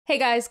Hey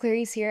guys,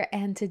 Clarice here,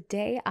 and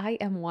today I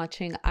am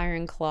watching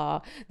Iron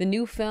Claw, the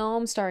new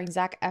film starring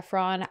Zac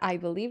Efron. I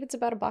believe it's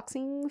about a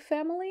boxing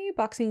family,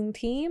 boxing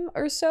team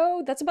or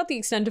so. That's about the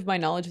extent of my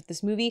knowledge of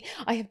this movie.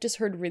 I have just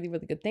heard really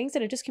good things,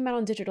 and it just came out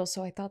on digital,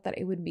 so I thought that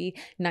it would be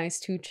nice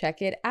to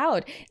check it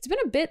out. It's been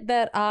a bit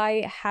that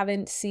I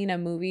haven't seen a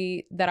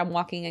movie that I'm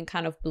walking in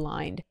kind of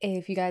blind.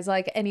 If you guys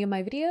like any of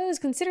my videos,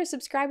 consider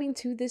subscribing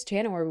to this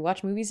channel where we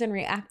watch movies and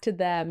react to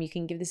them. You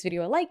can give this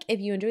video a like if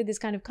you enjoyed this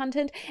kind of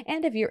content,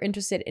 and if you're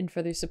interested in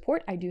further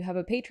support, I do have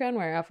a Patreon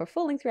where I offer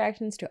full-length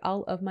reactions to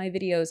all of my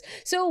videos.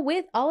 So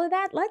with all of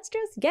that, let's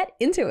just get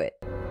into it.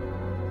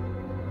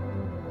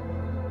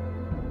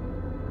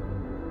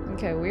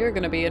 Okay, we are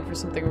gonna be in for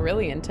something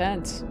really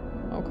intense.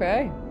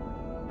 Okay.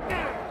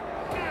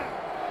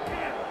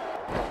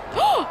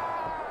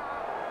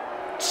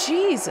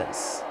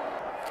 Jesus.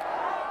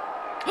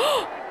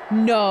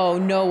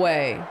 No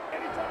way.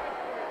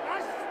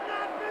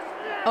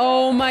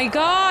 Oh my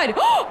God.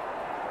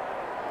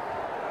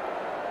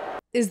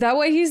 Is that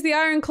why he's the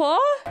Iron Claw?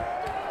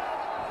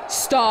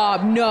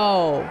 Stop,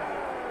 no.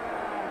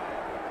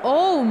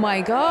 Oh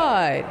my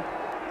God.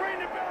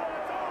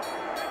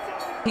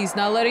 He's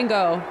not letting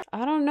go.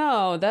 I don't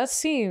know, that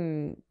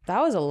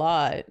was a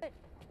lot. What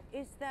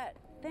is that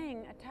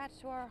thing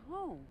attached to our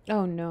home?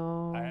 Oh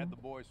no. I had the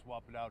boys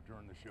swap it out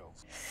during the show.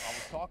 I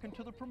was talking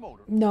to the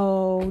promoter.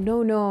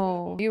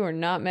 No. You are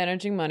not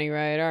managing money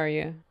right, are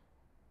you?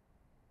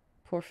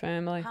 Poor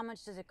family. How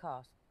much does it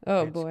cost?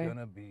 Oh boy. It's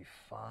gonna be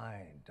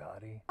fine,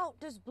 Dottie. Oh,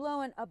 just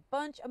blowing a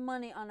bunch of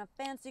money on a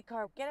fancy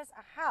car get us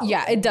a house.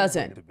 Yeah, it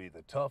doesn't. To be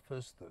the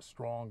toughest, the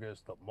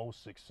strongest, the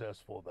most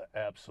successful, the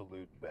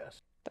absolute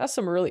best. That's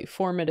some really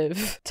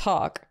formative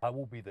talk. I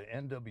will be the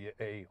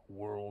NWA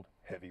World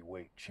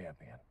Heavyweight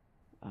Champion.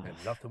 And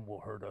nothing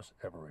will hurt us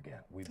ever again.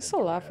 That's a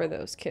lot for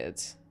those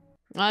kids.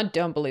 I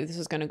don't believe this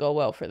is gonna go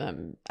well for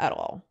them at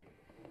all.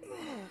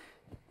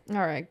 All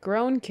right,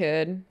 grown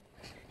kid.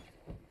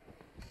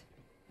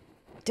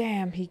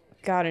 Damn, he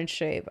got in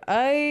shape.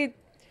 I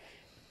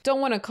don't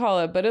want to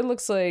call it, but it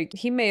looks like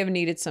he may have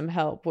needed some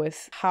help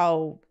with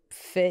how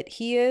fit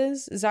he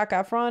is. Zac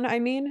Efron, I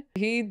mean.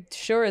 He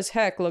sure as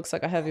heck looks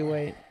like a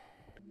heavyweight.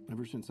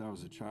 Ever since I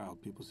was a child,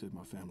 people said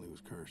my family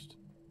was cursed.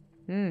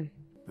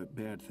 But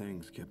bad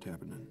things kept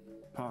happening.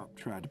 Pop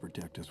tried to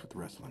protect us with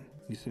wrestling.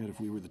 He said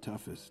if we were the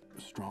toughest,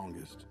 the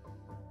strongest,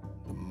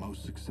 the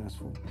most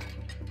successful.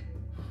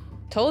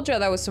 Told you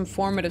that was some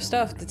formative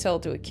stuff to tell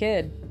to a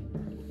kid.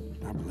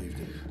 I believed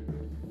him.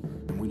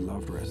 And we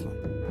loved wrestling.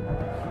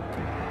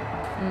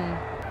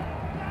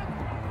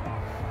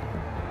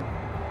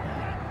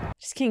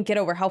 Just can't get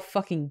over how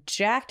fucking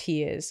jacked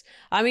he is.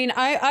 I mean,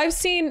 I've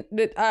seen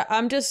that.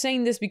 I'm just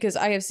saying this because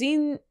I have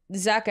seen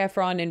Zac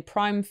Efron in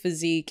prime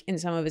physique in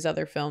some of his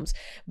other films,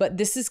 but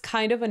this is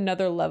kind of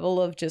another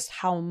level of just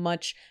how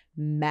much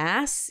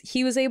mass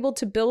he was able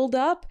to build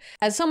up.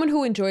 As someone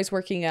who enjoys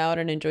working out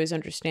and enjoys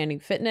understanding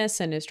fitness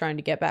and is trying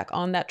to get back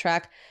on that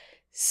track,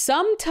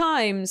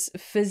 sometimes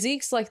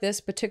physiques like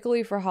this,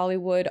 particularly for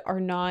Hollywood,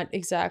 are not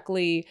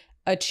exactly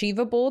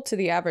achievable to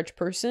the average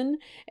person,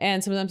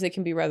 and sometimes they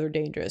can be rather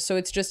dangerous. So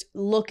it's just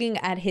looking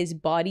at his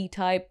body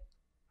type,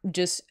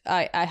 just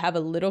I have a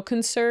little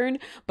concern,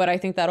 but I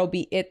think that'll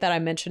be it that I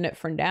mention it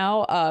for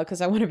now, because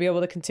I want to be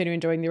able to continue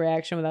enjoying the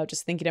reaction without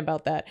just thinking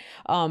about that.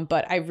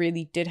 But I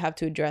really did have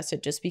to address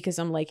it just because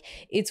I'm like,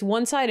 it's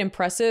one side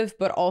impressive,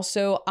 but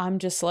also I'm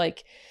just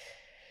like,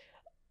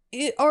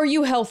 are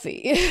you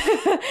healthy?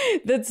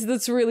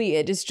 That's really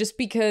it. It's just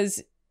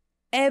because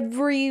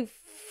every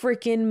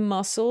freaking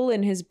muscle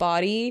in his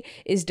body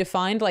is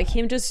defined. Like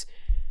him just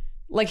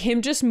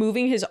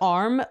moving his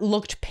arm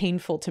looked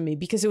painful to me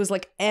because it was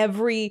like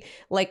every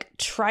like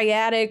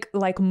triadic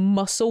like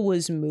muscle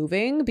was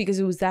moving because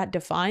it was that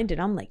defined,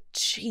 and I'm like,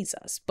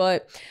 Jesus.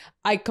 But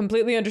I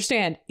completely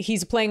understand.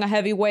 He's playing a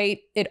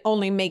heavyweight. It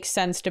only makes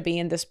sense to be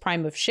in this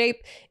prime of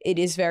shape. It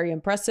is very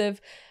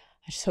impressive.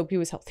 I just hope he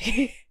was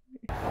healthy.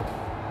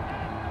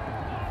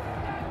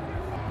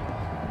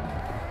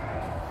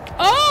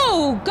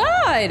 Oh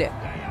God!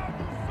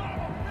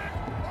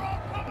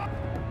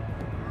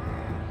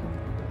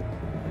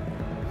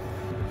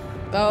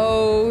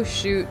 Oh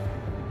shoot.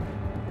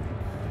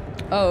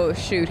 Oh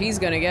shoot, he's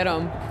gonna get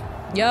him.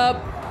 Yup.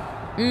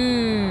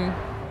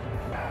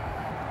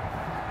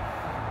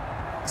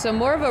 So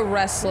more of a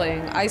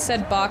wrestling. I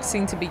said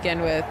boxing to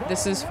begin with.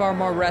 This is far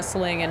more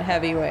wrestling and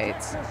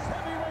heavyweights.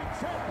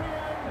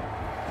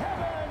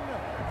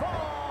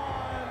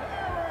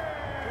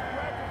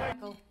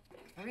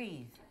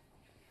 Breathe.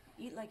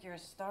 Eat like you're a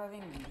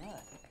starving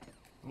nut.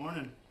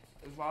 Morning.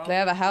 They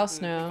have a house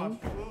now.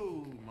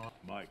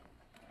 Mike,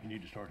 you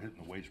need to start hitting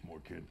the weights more,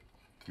 kid.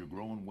 You're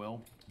growing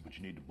well, but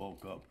you need to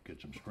bulk up, get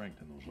some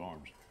strength in those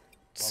arms.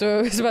 So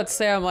I was about to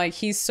say, I'm like,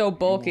 he's so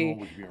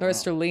bulky. The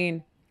rest are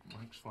lean.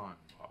 Mike's fine,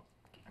 Pop.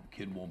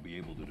 Kid won't be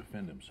able to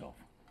defend himself.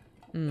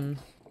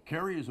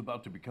 Carrie is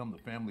about to become the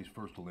family's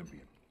first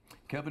Olympian.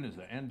 Kevin is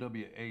the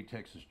NWA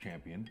Texas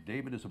champion.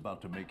 David is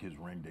about to make his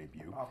ring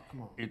debut. Oh,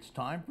 come on. It's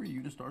time for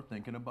you to start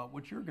thinking about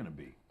what you're going to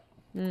be.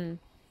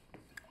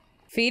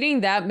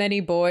 Feeding that many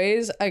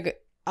boys,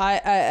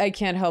 I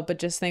can't help but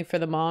just think for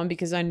the mom,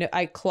 because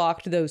I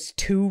clocked those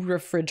 2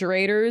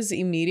 refrigerators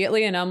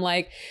immediately, and I'm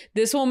like,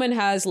 this woman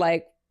has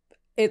like,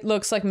 it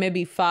looks like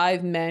maybe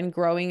 5 men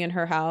growing in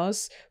her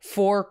house,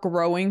 4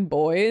 growing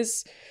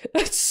boys.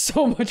 That's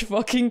so much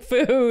fucking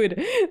food.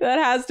 That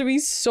has to be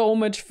so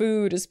much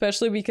food,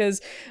 especially because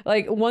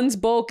like one's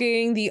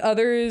bulking, the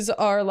others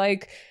are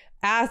like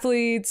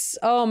athletes.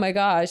 Oh my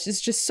gosh,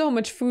 it's just so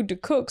much food to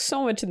cook,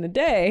 so much in the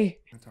day.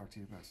 I'll talk to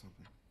you about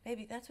something.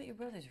 Baby, that's what your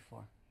brothers are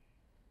for.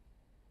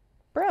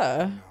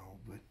 Bruh. No,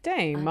 but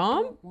Dang, I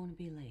Mom. don't want to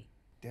be late.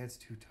 Dad's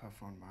too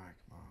tough on Mike,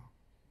 Mom.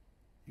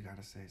 You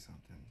gotta say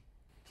something.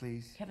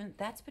 Please? Kevin,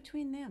 that's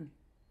between them.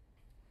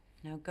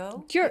 Now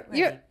go. You're get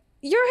ready.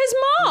 you're his In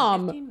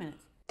mom. 15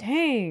 minutes.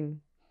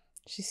 Dang.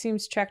 She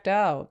seems checked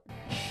out.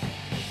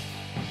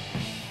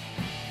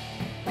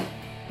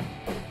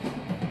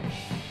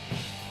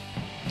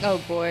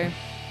 Oh boy.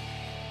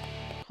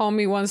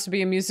 Homie wants to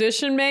be a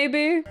musician,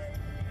 maybe?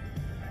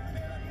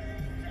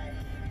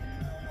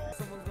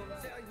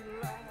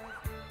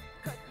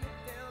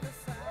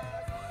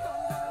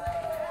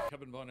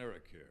 Kevin Von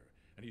Erich here,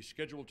 and he's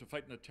scheduled to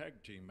fight in a tag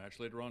team match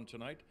later on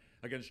tonight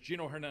against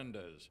Gino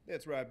Hernandez.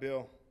 That's right,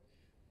 Bill.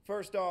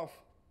 First off,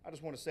 I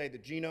just want to say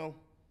that Gino,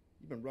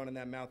 you've been running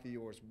that mouth of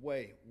yours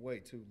way, way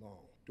too long.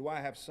 Do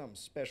I have something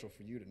special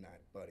for you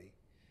tonight, buddy?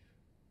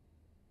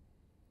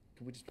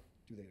 Can we just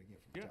do that again from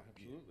the Yeah, top?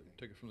 absolutely.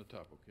 Take it from the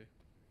top,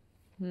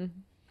 okay?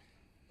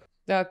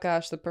 Oh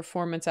gosh, the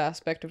performance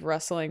aspect of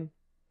wrestling.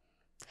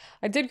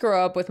 I did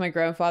grow up with my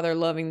grandfather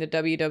loving the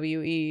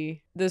WWE.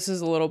 This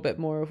is a little bit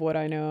more of what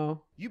I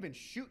know. You've been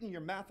shooting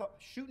your mouth up,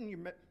 shooting your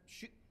mouth.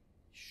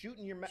 Shit.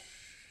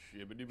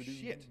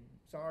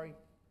 Sorry.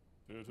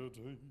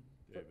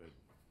 David.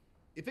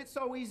 If it's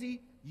so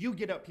easy, you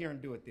get up here and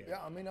do it then.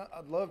 Yeah, I mean,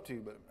 I'd love to,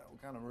 but we'll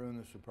kind of ruin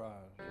the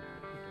surprise.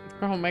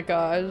 Oh my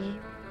gosh.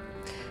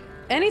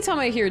 Anytime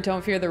I hear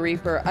Don't Fear the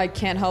Reaper, I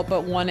can't help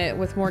but want it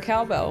with more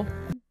cowbell.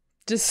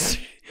 Just,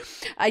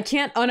 I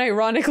can't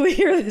unironically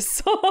hear this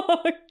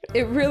song.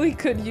 It really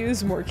could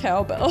use more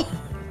cowbell.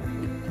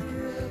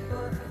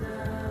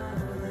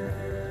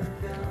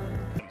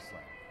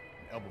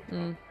 Elbow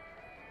drop.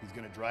 He's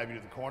gonna drive you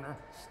to the corner.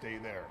 Stay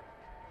there.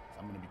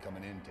 I'm gonna be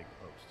coming in, take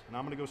the post. And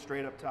I'm gonna go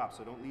straight up top,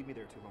 so don't leave me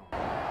there too long.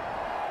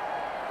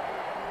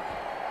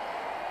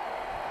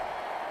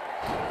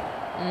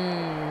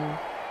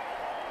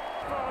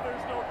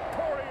 Father's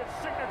notorious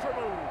signature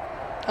move.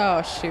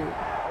 Oh shoot.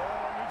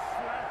 Oh, and he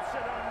slaps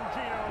it on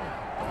Gino.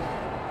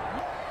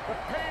 The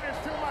pain is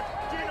too much.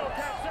 Gino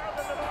taps out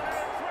in the Von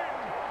Erich swing.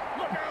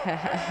 Look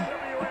out,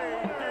 NWA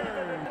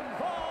David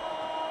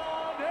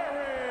Von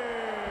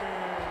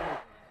Erich.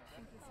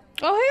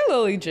 Oh hey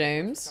Lily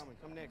James.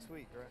 Come next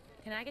week, right?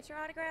 Can I get your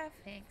autograph?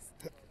 Thanks.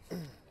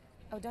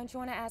 Oh, don't you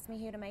want to ask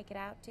me who to make it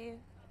out to?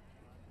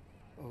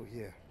 Oh,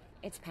 yeah.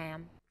 It's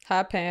Pam.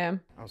 Hi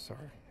Pam. I'm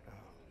sorry.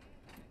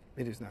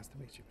 It is nice to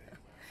meet you, man.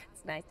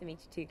 It's nice to meet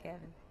you too,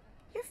 Kevin.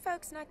 Your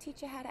folks not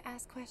teach you how to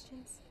ask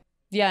questions?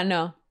 Yeah,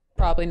 no,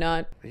 probably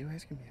not. Are you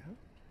asking me out?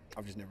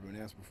 I've just never been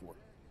asked before.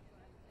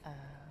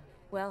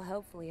 Well,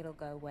 hopefully it'll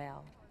go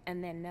well.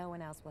 And then no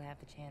one else will have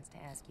the chance to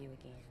ask you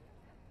again.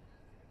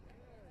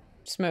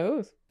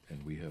 Smooth.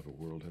 And we have a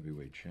world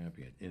heavyweight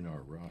champion in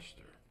our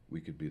roster.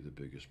 We could be the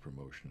biggest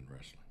promotion in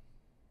wrestling.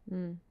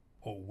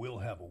 Oh, we'll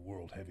have a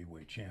world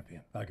heavyweight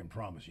champion. I can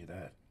promise you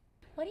that.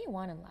 What do you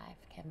want in life,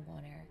 Kevin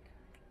Von Erich?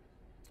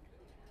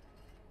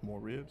 More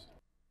ribs?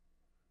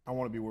 I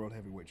want to be world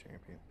heavyweight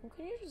champion. Well,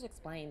 could you just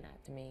explain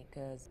that to me?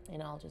 Because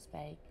it's all just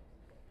fake.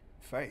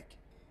 Fake?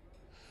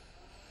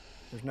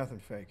 There's nothing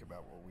fake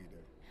about what we do.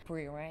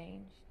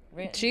 Prearranged?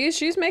 Written?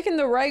 She's making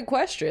the right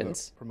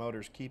questions. Look,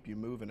 promoters keep you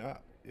moving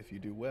up. If you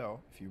do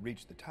well, if you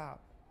reach the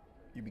top,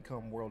 you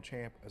become world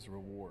champ as a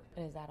reward.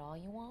 But is that all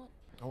you want?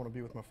 I want to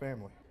be with my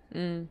family.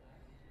 You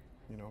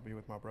know, be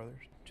with my brothers.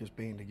 Just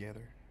being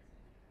together.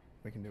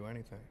 We can do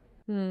anything.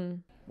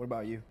 What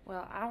about you?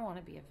 Well, I want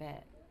to be a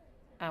vet.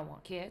 I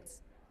want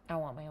kids. I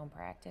want my own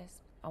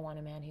practice. I want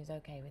a man who's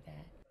okay with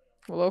that.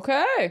 Well,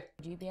 okay.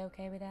 Would you be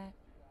okay with that?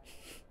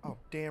 Oh,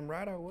 damn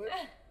right I would.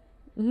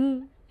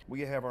 We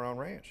could have our own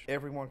ranch.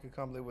 Everyone could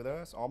come live with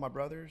us. All my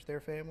brothers,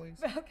 their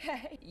families.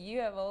 Okay.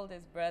 You have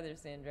oldest brother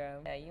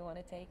syndrome. Yeah, you want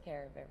to take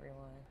care of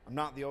everyone. I'm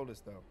not the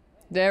oldest, though.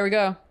 There we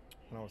go.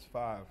 When I was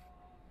 5,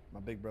 my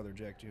big brother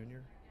Jack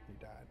Jr., he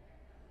died.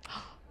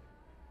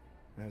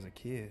 And as a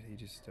kid, he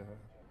just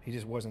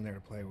wasn't there to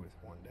play with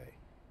one day.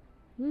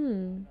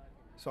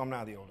 So I'm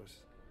not the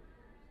oldest.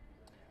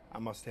 I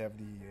must have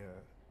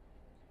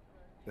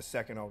the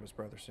second oldest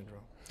brother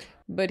syndrome.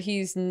 But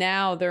he's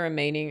now the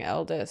remaining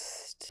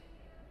eldest.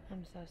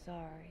 I'm so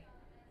sorry.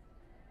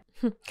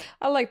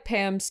 I like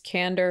Pam's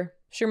candor.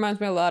 She reminds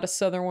me a lot of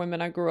Southern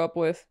women I grew up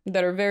with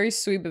that are very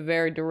sweet but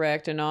very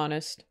direct and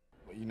honest.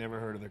 Well, you never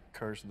heard of the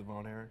curse of the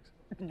Von Erichs?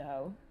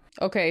 No.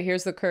 Okay,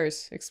 here's the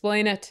curse.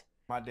 Explain it.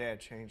 My dad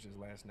changed his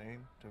last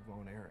name to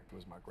Von Erich. It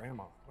was my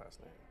grandma's last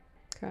name.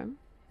 Okay.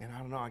 And I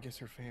don't know, I guess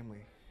her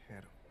family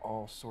had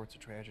all sorts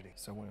of tragedy.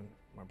 So when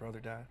my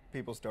brother died,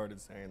 people started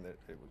saying that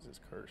it was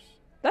his curse.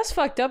 That's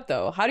fucked up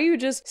though. How do you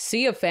just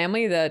see a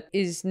family that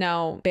is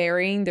now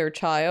burying their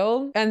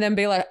child and then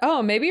be like,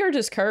 oh, maybe you're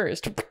just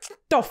cursed?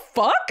 The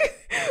fuck?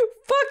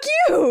 Fuck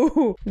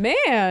you,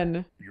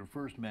 man. Your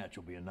first match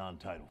will be a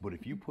non-title, but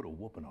if you put a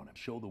whooping on him,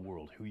 show the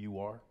world who you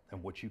are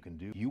and what you can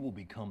do, you will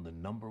become the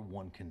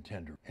 #1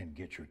 contender and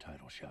get your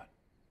title shot.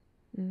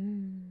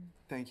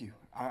 Thank you.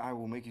 I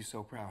will make you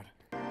so proud.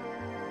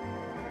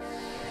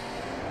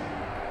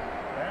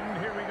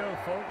 And here we go,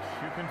 folks.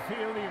 You can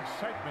feel the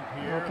excitement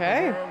here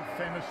Okay. at the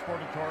world-famous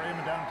Sportatorium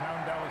in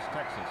downtown Dallas,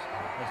 Texas.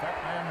 As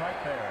that man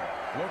right there,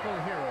 local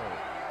hero,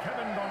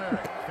 Kevin Von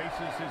Erich,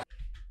 faces his...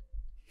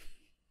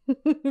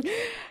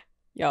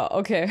 Yeah,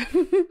 okay.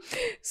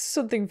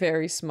 Something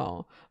very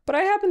small. But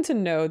I happen to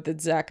know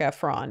that Zac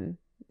Efron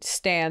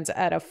stands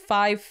at a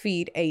 5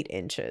 feet 8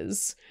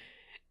 inches.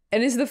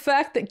 And is the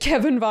fact that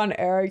Kevin Von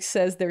Erich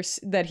says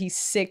that he's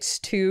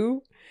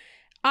 6'2",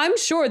 I'm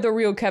sure the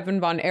real Kevin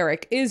Von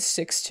Erich is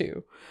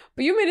 6'2".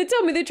 But you mean to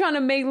tell me they're trying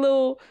to make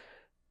little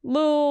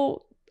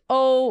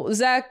old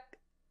Zac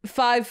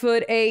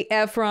 5'8"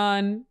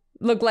 Efron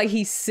look like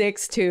he's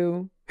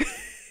 6'2"?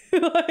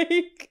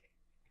 Like,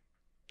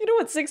 you know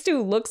what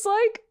 6'2" looks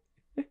like?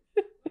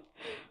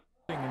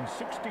 in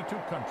 62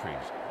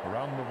 countries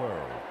around the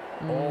world,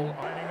 all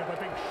lining up a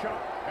big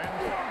shot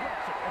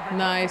and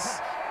Nice.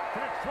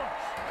 connects once,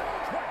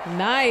 twice.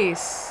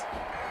 Nice.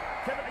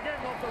 Kevin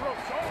again off the ropes.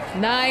 Oh,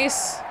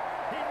 Nice. he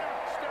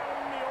knocks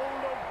down the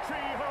old oak tree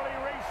Holly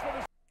race for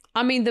the...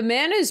 I mean, the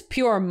man is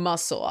pure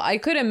muscle. I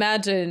could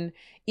imagine,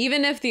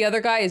 even if the other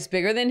guy is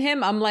bigger than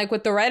him, I'm like,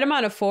 with the right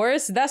amount of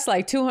force, that's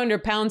like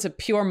 200 pounds of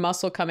pure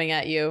muscle coming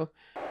at you.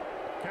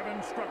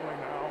 Kevin struggling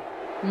now.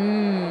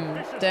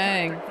 Vicious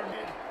Dang. tactic from him.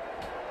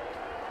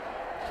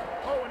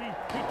 Oh, and he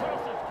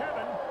tosses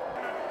Kevin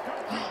on a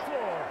concrete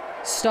floor.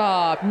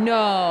 Stop.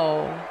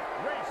 No.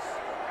 Race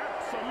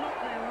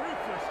absolutely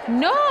ruthless.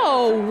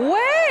 No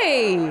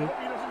way. He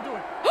doesn't do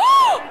it. He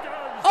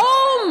does.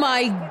 Oh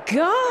my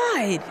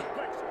God.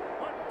 Suplex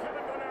on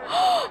Kevin Von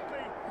Erich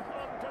directly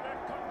onto that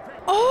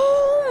concrete.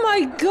 Oh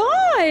my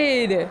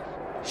God.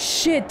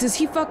 Shit, does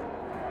he fuck?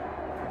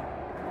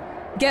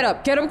 Get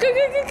up, get up,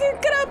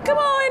 get up, come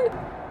on.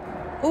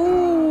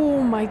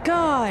 Oh my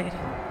God.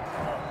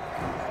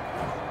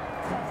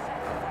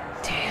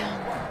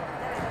 Damn.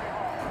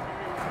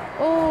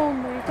 Oh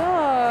my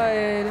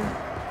God.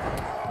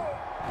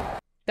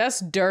 That's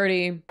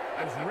dirty.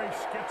 As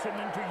Race gets him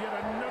into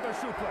yet another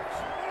suplex,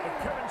 but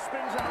Kevin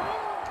spins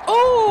out.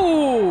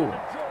 Oh,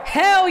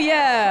 hell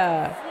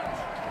yeah.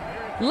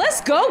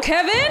 Let's go,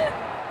 Kevin.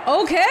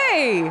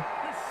 Okay.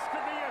 This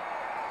could be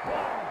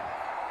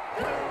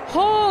it.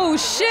 Oh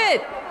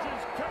shit.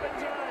 Bulges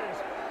Kevin's eyes.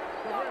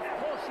 The ref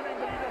cautioning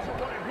that he doesn't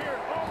want him here.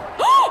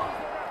 Oh,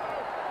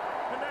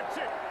 and that's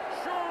it.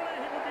 Surely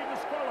he will be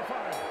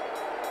disqualified.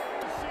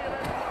 See it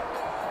end.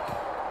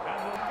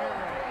 And the here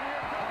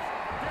comes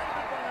David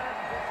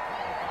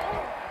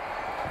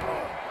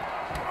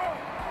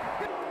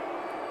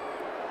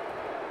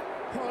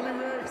Von Erich. Harley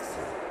Race.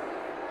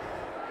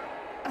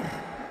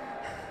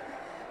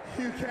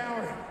 You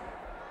coward.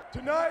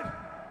 Tonight,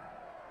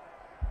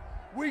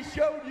 we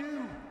showed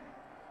you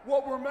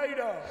what we're made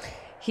of.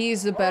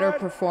 He's the better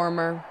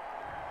performer.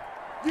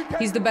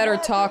 He's the better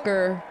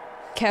talker.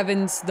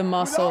 Kevin's the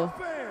muscle. Without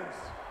fans.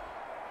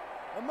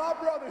 And my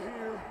brother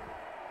here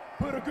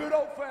put a good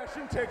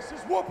old-fashioned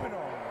Texas whooping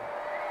on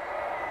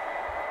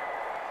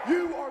you.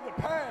 You are the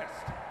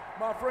past,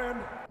 my friend.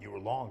 You were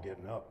long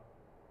getting up.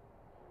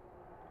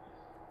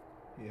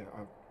 Yeah,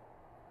 I've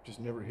just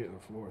never hit the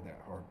floor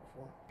that hard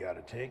before. You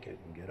gotta take it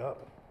and get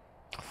up.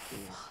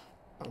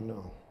 I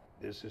know.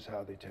 This is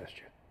how they test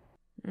you.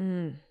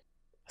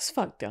 That's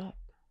fucked up.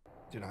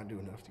 Did I do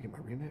enough to get my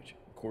rematch?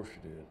 Of course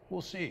you did.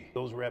 We'll see.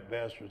 Those rap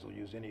bastards will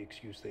use any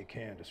excuse they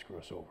can to screw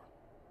us over.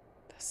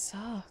 That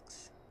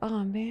sucks.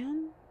 Oh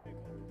man.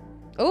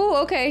 Oh,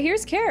 okay.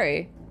 Here's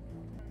Carrie.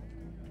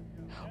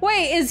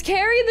 Wait, is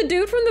Carrie the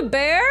dude from the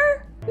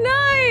bear?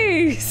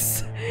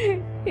 Nice.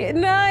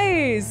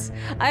 Nice.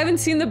 I haven't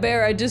seen the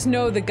bear. I just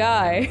know the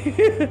guy.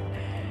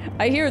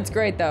 I hear it's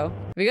great though.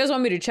 If you guys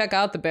want me to check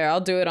out the bear, I'll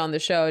do it on the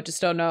show.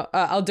 Just don't know.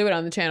 I'll do it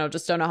on the channel.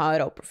 Just don't know how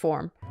it'll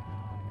perform.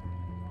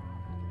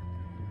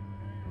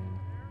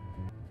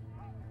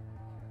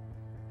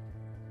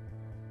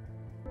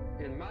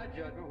 In my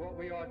judgment, what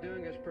we are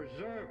doing is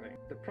preserving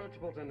the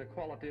principles and the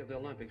quality of the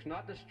Olympics,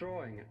 not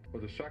destroying it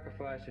with the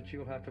sacrifice that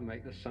you'll have to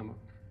make this summer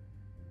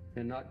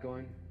in not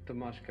going to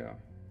Moscow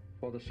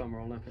for the Summer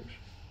Olympics.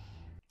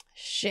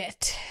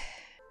 Shit.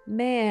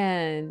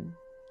 Man.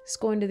 It's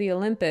going to the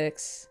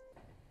Olympics.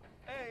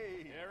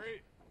 Hey,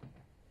 Erich.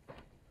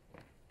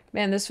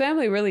 Man, this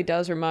family really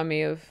does remind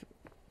me of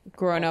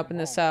growing up in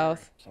the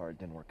South. Sorry it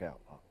didn't work out,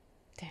 Pop.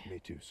 Damn. Me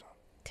too, son.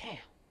 Damn.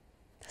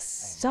 This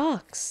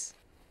sucks.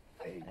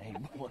 Hey,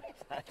 boy.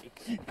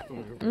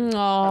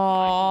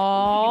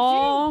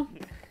 Aww.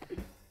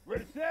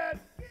 Ready, set.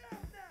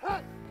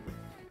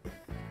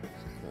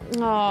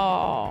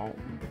 Aww.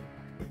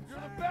 You're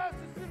the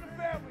fastest in the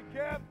family,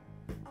 Kev.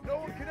 No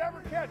one could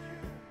ever catch you.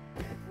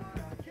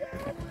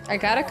 I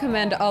gotta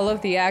commend all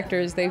of the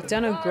actors. They've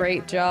done a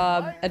great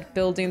job at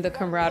building the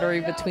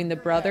camaraderie between the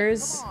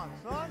brothers.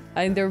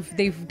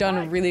 They've done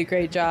a really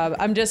great job.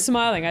 I'm just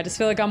smiling. I just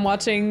feel like I'm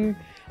watching,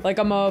 like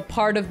I'm a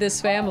part of this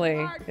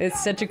family.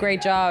 It's such a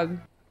great job.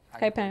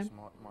 Hey, Pam.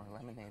 More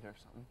lemonade or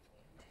something.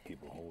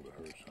 Keep a hold of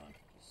her, son.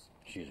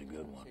 She's a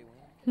good one.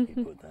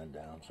 You put that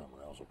down,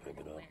 someone else will pick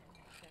it up.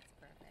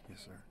 Yes,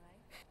 sir.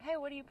 Hey,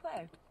 what do you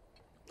play?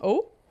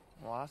 Oh?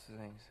 Lots of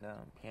things.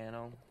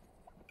 Piano,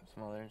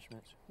 some other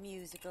instruments.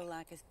 Musical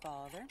like his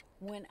father.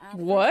 When I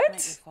What? first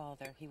met your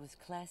father, he was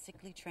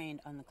classically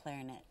trained on the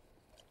clarinet.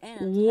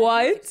 And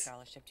What? had a music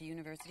scholarship to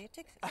University of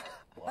Texas.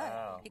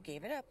 Wow. But he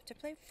gave it up to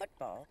play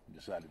football.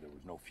 Decided there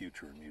was no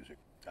future in music.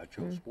 I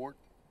chose sport,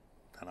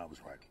 and I was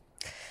right.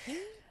 He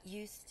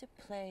used to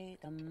play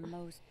the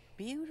most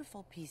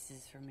beautiful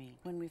pieces for me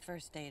when we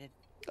first dated.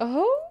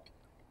 Oh?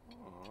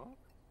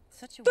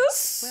 Such a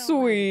That's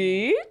well-minded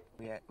man.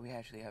 sweet. We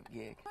actually have a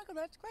gig. Michael,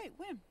 that's great.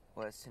 When?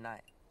 Well, it's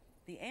tonight.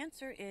 The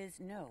answer is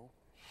no.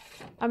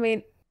 I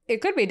mean, it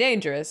could be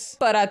dangerous,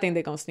 but I think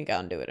they're gonna sneak out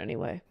and do it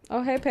anyway.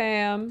 Oh, hey,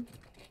 Pam.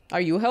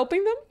 Are you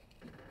helping them?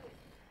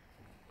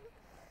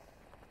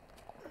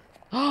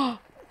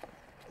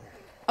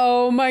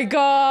 Oh my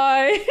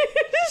gosh.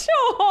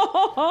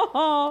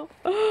 Oh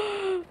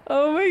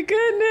my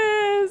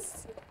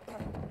goodness.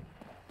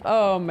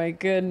 Oh my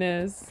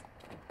goodness.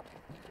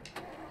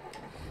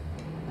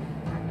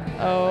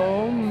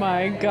 Oh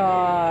my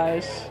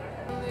gosh.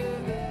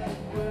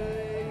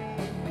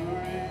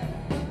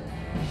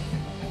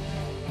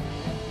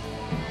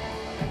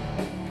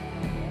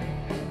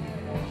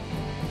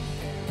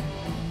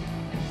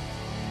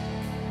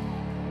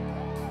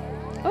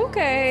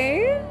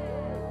 Okay.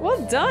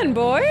 Well done,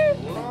 boy.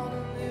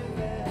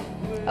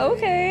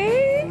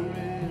 Okay.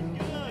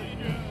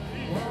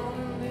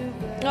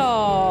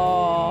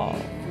 Oh.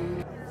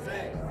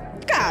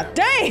 God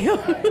damn.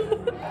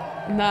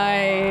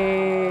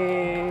 Nice.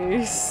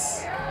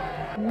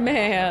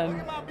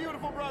 Man.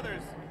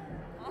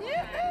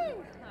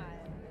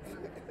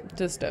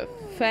 Just a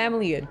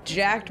family of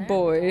jacked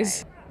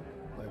boys.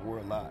 Like, we're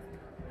a lot.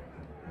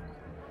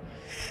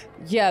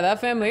 Yeah, that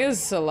family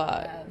is a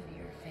lot.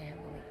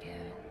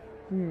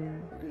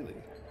 Really?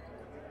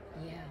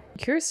 Yeah. I'm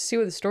curious to see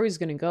where the story's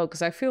gonna go,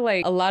 because I feel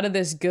like a lot of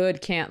this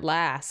good can't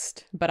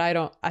last, but I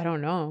don't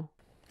know.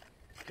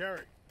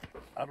 Gary,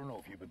 I don't know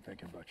if you've been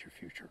thinking about your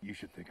future. You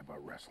should think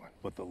about wrestling.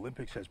 But the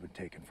Olympics has been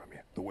taken from you,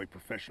 the way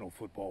professional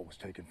football was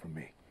taken from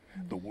me.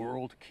 The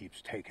world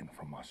keeps taking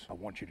from us. I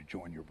want you to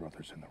join your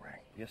brothers in the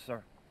ring. Yes,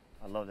 sir.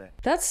 I love that.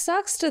 That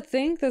sucks to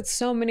think that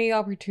so many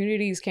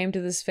opportunities came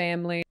to this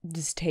family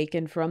just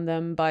taken from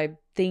them by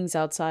things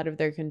outside of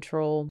their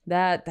control.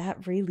 That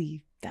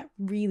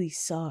really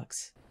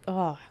sucks.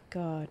 Oh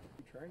God.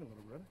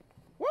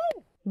 Woo!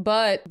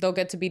 But they'll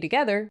get to be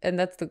together, and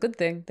that's the good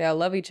thing. They all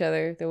love each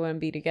other. They want to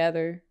be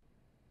together.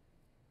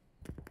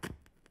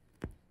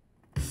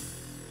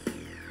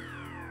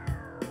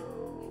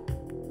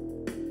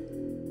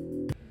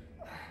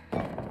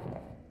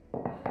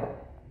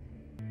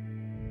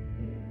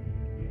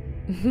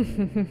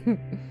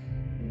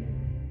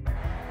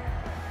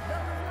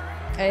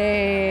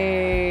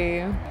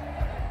 Hey.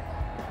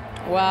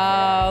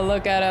 Wow,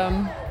 look at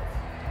him.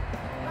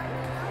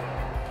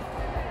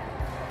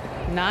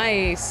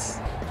 Nice.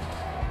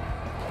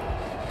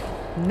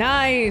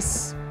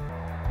 Nice.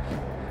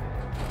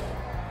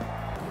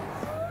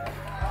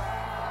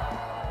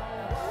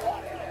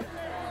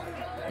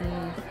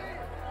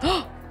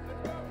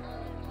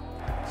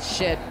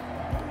 Shit.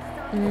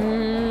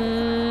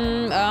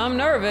 I'm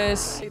nervous.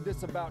 Say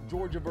this about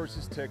Georgia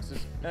versus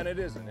Texas, and it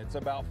isn't. It's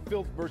about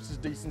filth versus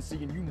decency,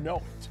 and you know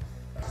it.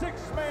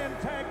 Six-man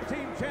tag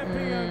team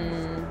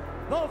champions,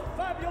 the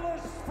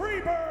Fabulous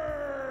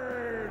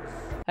Freebirds.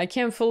 I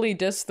can't fully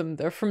diss them.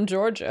 They're from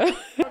Georgia.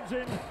 Comes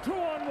in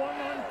 2-on-1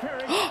 on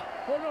Carey. Oh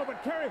no,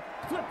 but Carey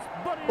flips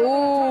Buddy over the top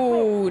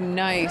Ooh, rope.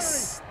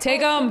 nice. Carey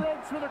Take off the him.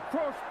 ropes with a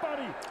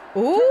crossbody.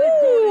 Ooh. Terry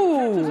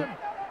Gordy catches him.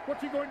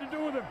 What's he going to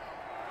do with him?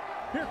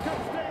 Here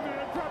comes David in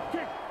a drop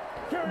kick.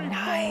 Carey falls on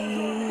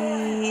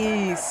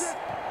Gordy. Nice.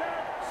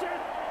 That's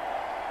it.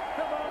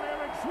 Come on,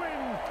 Erich,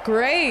 swing.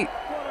 Great.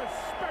 What a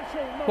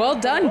special moment Well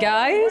for done, the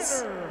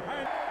guys.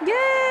 winner. Yay!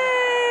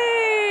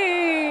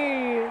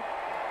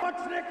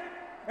 Muchnick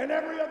and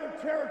every other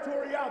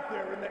territory out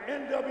there in the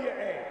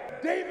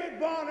NWA. David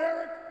Von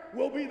Erich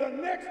will be the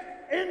next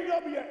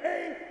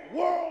NWA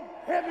World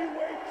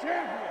Heavyweight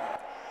Champion.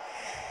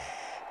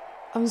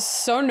 I'm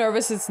so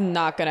nervous it's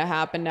not gonna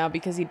happen now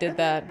because he did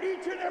that.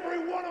 Each and every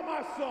one of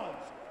my sons,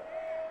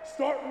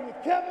 starting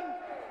with Kevin,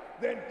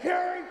 then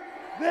Kerry,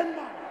 then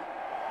Mike.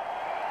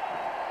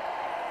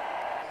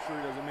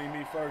 Sure doesn't mean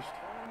me first.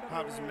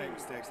 Pop doesn't make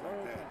mistakes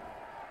like that.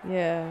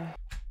 Yeah.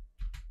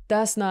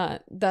 That's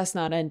not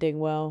ending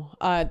well.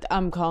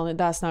 I'm calling it,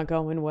 that's not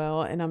going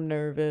well, and I'm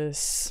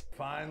nervous.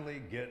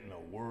 Finally getting a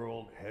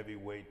world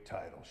heavyweight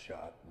title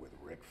shot with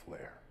Ric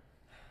Flair.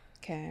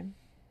 Okay.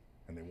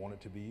 And they want it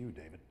to be you,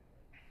 David.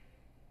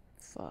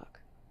 Fuck.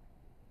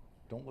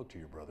 Don't look to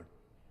your brother.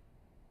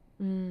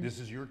 This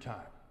is your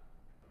time.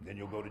 Then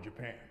you'll go to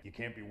Japan. You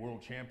can't be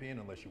world champion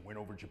unless you win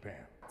over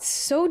Japan.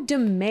 So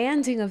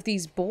demanding of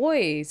these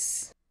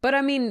boys. But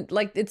I mean,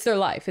 like, it's their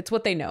life. It's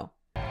what they know.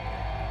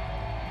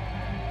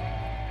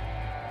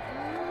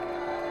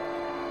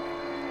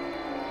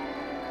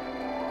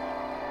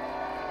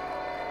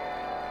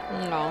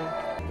 No.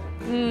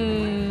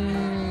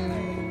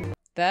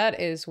 That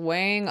is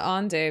weighing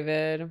on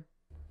David.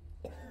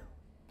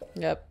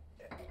 Yep.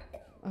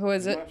 Who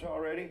is it? Much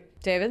already?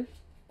 David?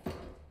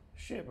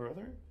 Shit,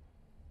 brother.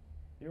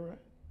 You alright?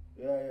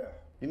 Yeah.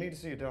 You need to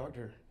see a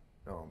doctor.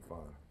 No, I'm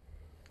fine.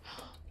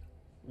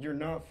 You're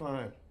not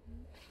fine.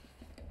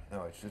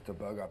 No, it's just a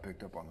bug I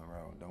picked up on the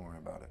road. Don't worry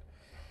about it.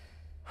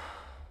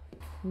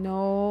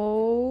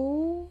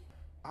 No.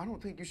 I don't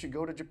think you should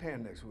go to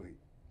Japan next week.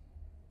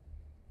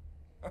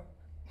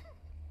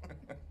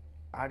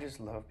 I just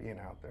love being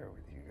out there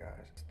with you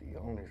guys. It's the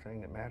only thing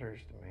that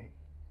matters to me.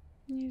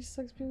 He just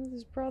likes being with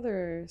his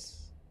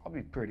brothers. I'll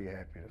be pretty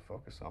happy to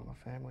focus on my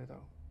family,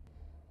 though.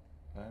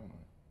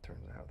 Family?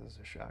 Turns out this is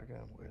a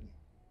shotgun wedding.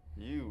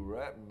 You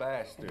rat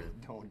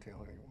bastard. Don't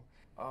tell anyone.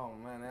 Oh,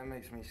 man, that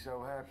makes me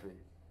so happy.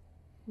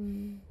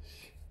 Gonna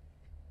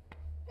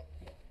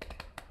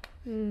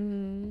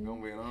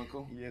be an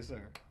uncle? Yes,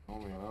 sir.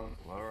 Gonna be an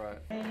uncle, all right.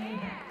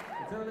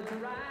 It's early to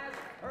rise,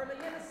 early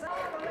in the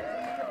summer,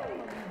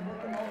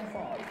 with the morning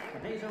fall. The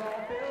days are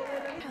all filled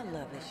with How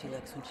lovely she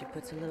looks when she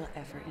puts a little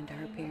effort into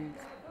her appearance.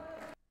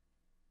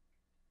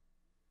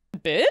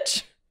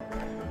 Bitch?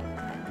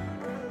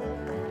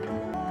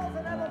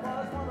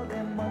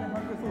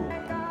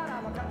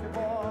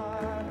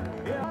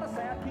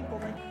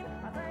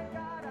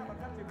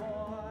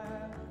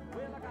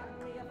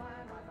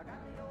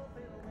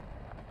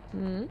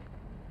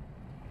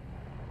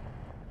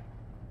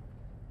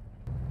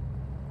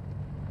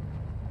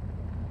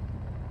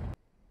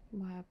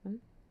 What happened?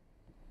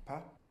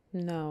 Pop?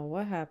 No,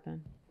 what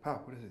happened?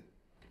 Pop, what is it?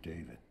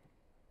 David.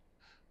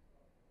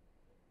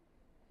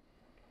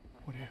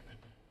 What happened?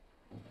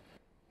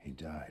 He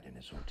died in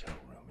his hotel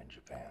room in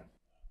Japan.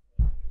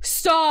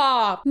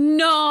 Stop!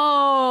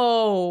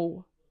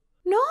 No!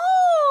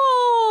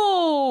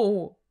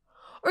 No!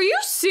 Are you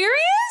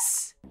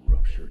serious?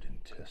 Ruptured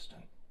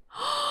intestine.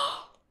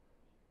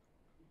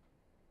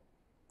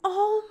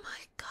 Oh my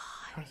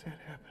God. How does that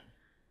happen?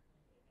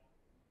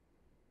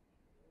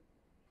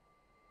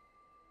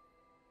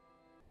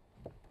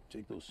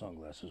 Take those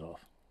sunglasses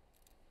off.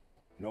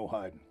 No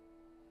hiding.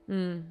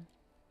 I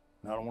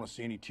don't want to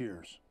see any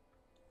tears.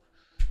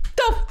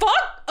 The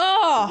fuck?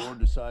 Oh! The Lord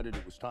decided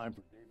it was time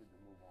for David to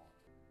move on.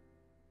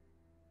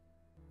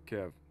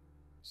 Kev,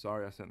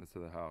 sorry I sent this to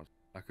the house.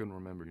 I couldn't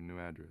remember your new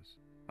address.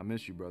 I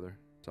miss you, brother.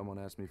 Someone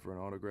asked me for an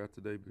autograph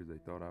today because they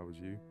thought I was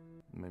you.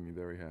 It made me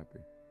very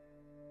happy.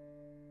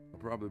 I'll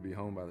probably be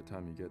home by the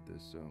time you get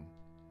this, so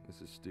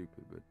this is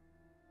stupid, but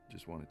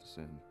just wanted to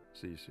send.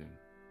 See you soon.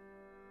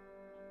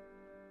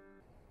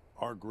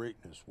 Our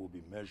greatness will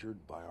be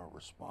measured by our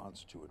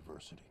response to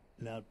adversity.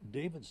 Now,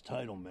 David's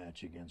title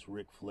match against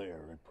Ric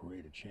Flair at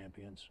Parade of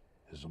Champions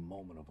is a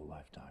moment of a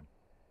lifetime.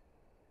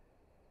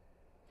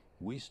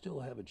 We still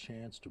have a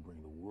chance to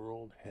bring the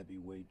World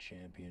Heavyweight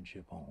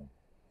Championship home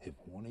if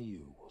one of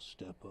you will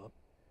step up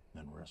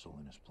and wrestle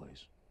in his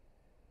place.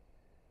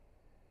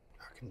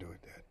 I can do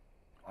it, Dad.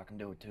 I can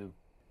do it too.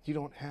 You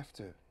don't have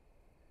to.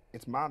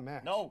 It's my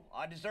match. No,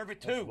 I deserve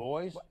it too.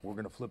 Boys, we're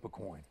gonna flip a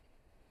coin.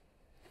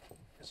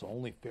 It's the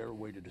only fair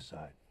way to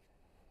decide.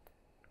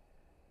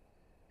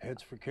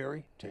 Heads for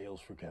Kerry,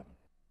 tails for Kevin.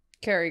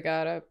 Kerry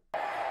got it.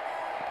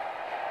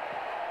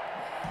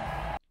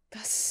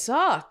 That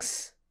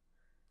sucks.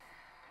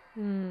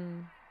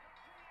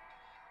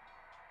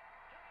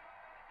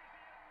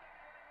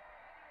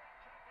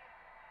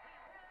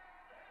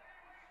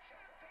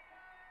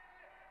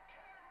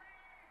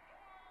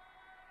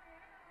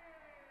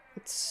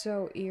 It's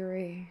so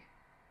eerie.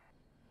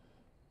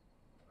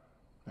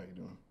 How you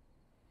doing?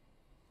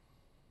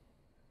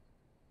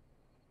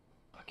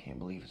 I can't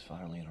believe it's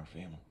finally in our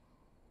family.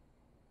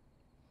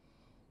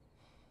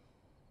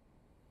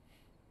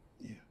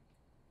 Yeah.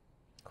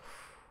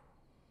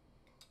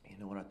 You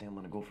know what? I think I'm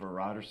gonna go for a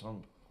ride or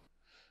something.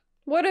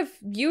 What if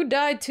you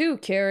died too,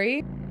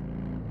 Kerry?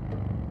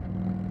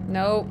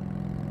 Nope.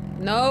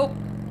 Nope.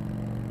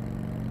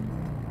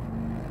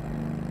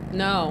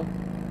 No.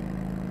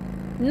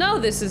 No,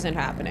 this isn't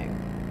happening.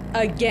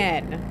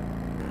 Again.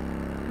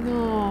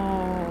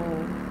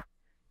 No.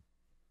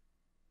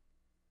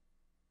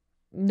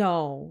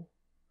 No.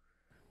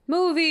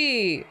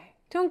 Movie!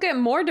 Don't get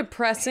more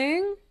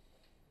depressing.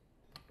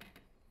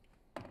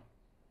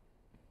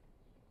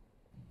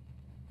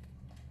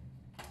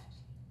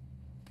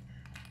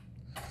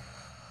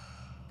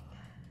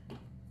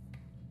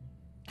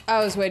 I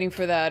was waiting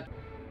for that.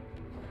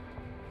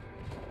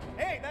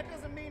 Hey, that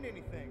doesn't mean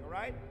anything, all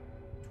right?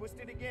 Twist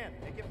it again.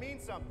 Make it mean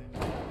something.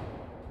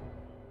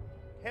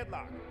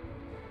 Headlock.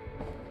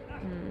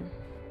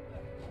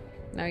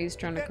 Now he's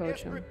trying to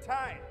coach him.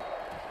 Time.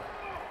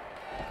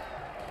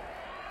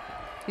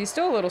 He's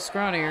still a little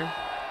scrawnier.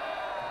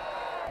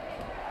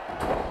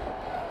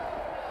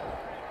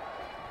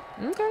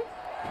 Okay.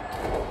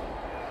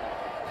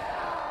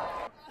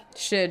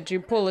 Shit, did you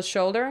pull a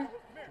shoulder?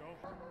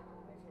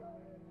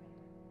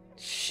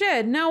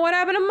 Shit, now what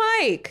happened to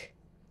Mike?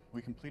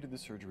 We completed the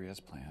surgery as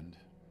planned.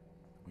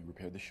 We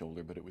repaired the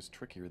shoulder, but it was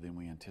trickier than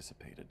we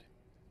anticipated.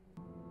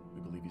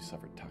 We believe he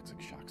suffered toxic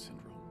shock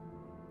syndrome.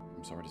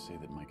 I'm sorry to say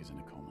that Mike is in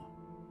a coma.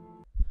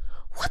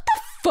 What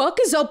the fuck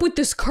is up with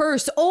this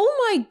curse?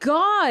 Oh my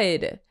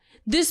god!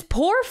 This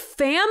poor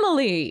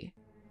family!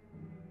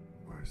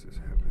 Why is this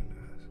happening to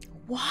us?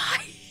 Why?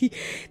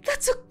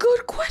 That's a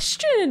good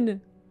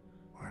question!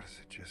 Why does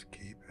it just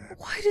keep happening?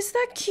 Why does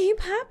that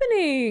keep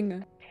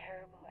happening?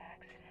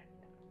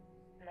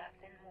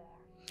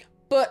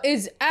 But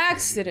it's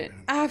accident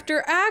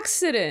after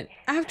accident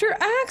after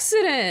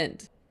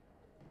accident.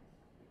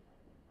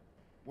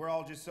 We're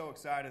all just so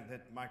excited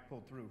that Mike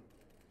pulled through.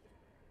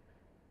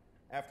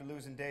 After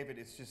losing David,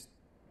 it's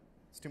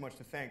too much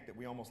to think that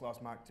we almost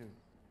lost Mike too.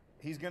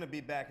 He's gonna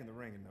be back in the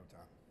ring in no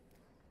time.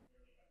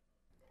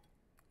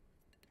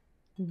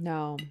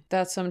 No,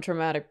 that's some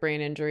traumatic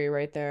brain injury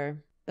right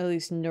there. At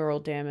least neural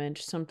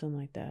damage, something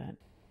like that.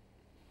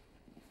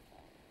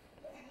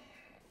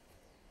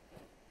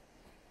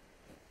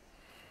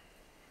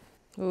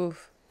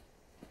 Oof.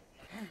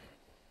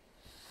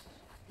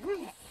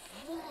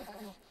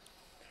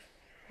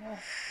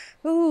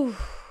 Ooh,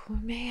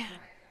 man.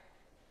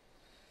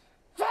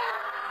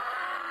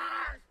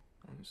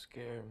 I'm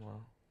scared,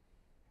 Mom.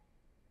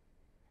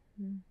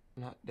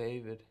 Not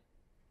David.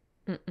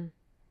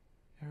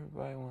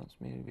 Everybody wants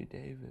me to be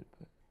David,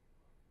 but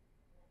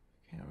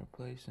I can't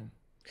replace him.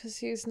 Because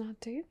he's not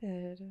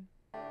David.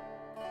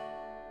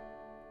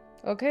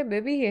 Okay,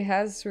 maybe he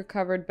has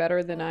recovered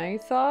better than I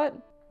thought.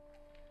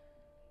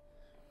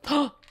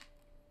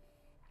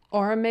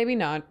 Or maybe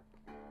not.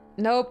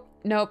 Nope,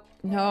 nope,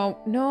 no,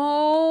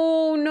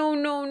 no, no,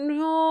 no,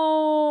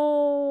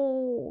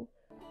 no.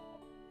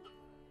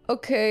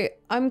 Okay,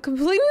 I'm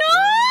completely—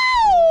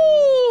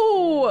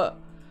 No!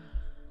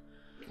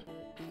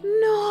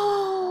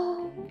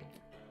 No!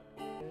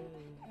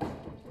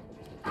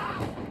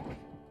 I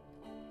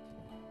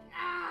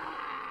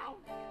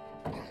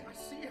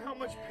see how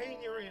much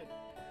pain you're in.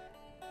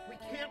 We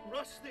can't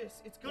rush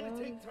this. It's gonna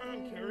take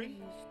time,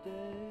 Carrie.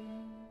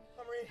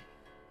 I'm ready.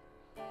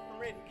 I'm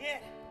ready.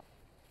 Get.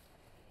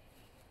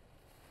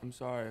 I'm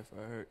sorry if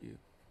I hurt you.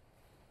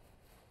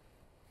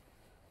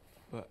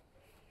 But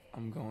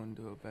I'm going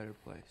to a better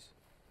place.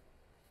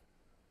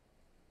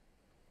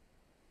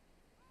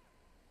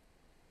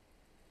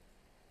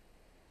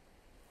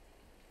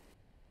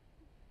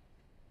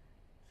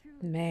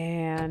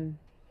 Man.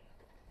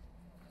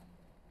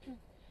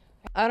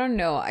 I don't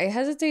know. I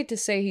hesitate to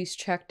say he's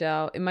checked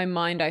out. In my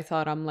mind, I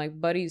thought I'm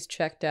like, Buddy's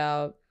checked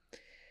out.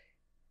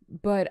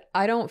 But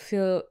I don't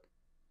feel...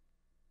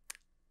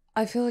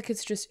 I feel like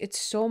it's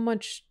so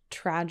much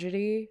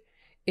tragedy.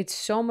 It's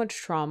so much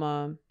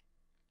trauma.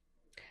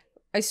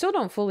 I still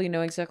don't fully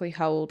know exactly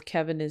how old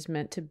Kevin is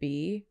meant to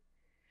be.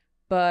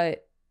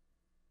 But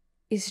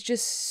it's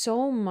just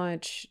so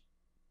much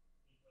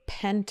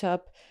pent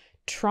up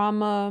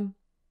trauma.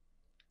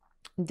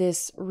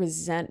 This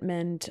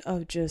resentment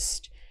of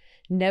just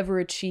never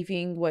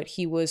achieving what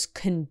he was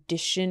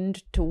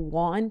conditioned to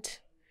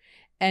want,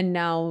 and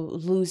now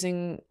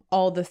losing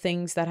all the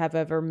things that have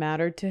ever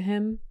mattered to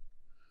him.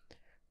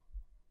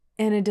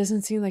 And it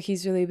doesn't seem like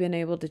he's really been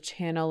able to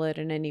channel it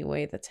in any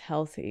way that's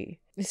healthy.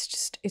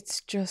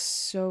 It's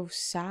just so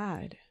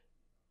sad.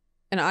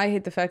 And I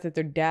hate the fact that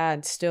their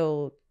dad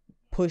still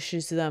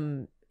pushes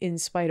them in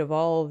spite of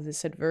all of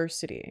this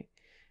adversity.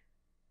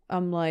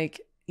 I'm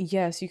like,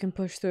 yes, you can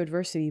push through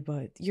adversity,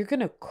 but you're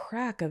gonna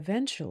crack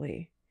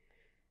eventually.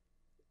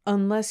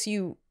 Unless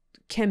you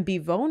can be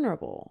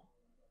vulnerable.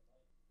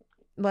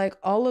 Like,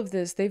 all of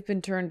this, they've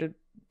been turned to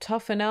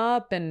toughen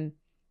up and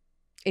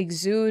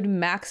exude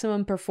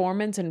maximum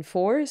performance and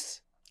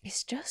force.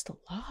 It's just a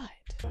lot.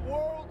 The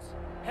world's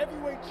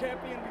heavyweight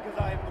champion because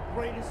I am the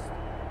greatest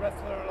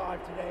wrestler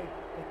alive today,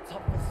 the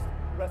toughest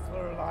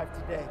wrestler alive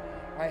today.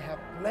 I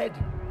have bled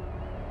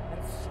and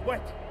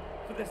sweat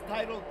for this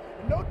title,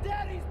 and no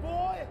daddy's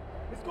boy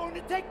is going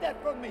to take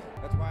that from me.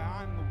 That's why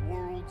I'm the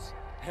world's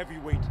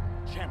heavyweight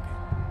champion.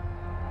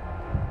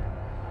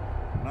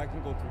 And I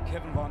can go through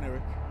Kevin Von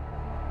Erich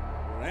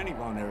or any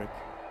Von Erich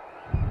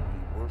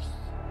on the worst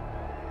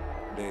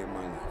day of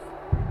my life.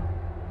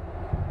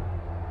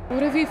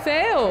 What if he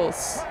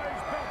fails?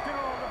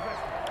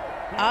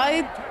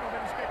 I'm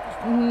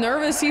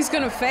nervous he's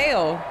gonna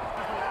fail.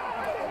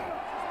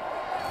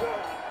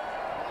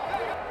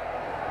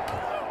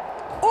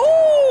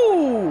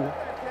 Ooh!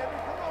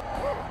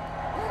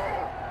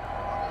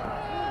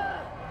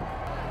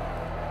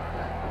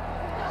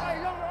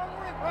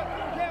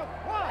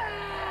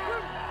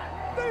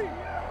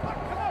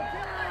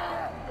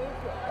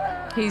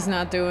 He's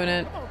not doing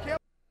it.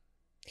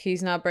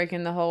 He's not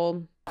breaking the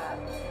hold.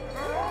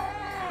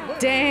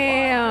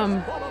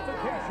 Damn!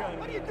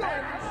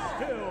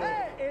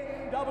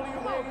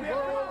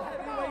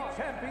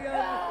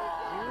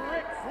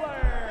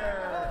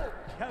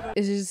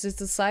 It's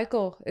a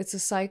cycle. It's a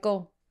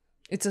cycle.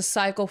 It's a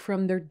cycle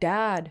from their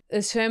dad.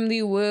 His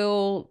family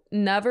will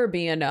never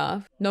be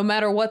enough, no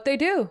matter what they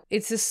do.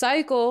 It's a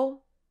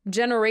cycle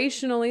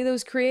generationally that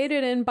was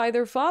created in by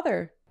their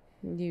father.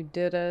 You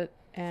did it,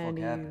 and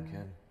What happened,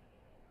 kid?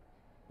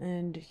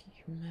 And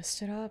you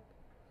messed it up.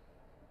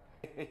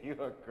 You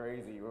are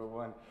crazy. You were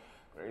one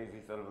crazy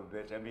son of a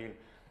bitch. I mean,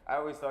 I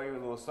always thought you were a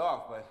little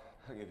soft, but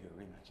I'll give you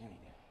a rematch any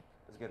day.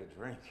 Let's get a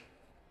drink.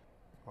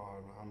 Oh,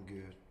 I'm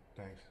good.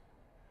 Thanks.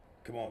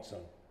 Come on,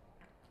 son.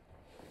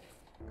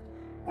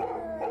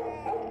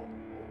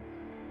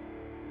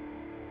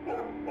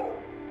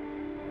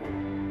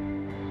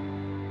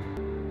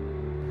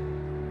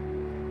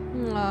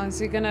 Oh, is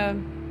he gonna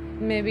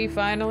maybe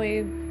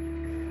finally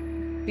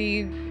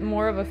be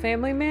more of a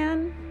family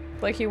man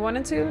like he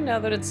wanted to now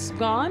that it's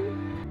gone?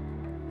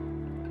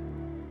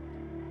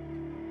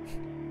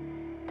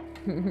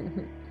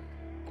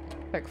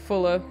 Like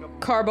full of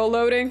carbo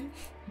loading.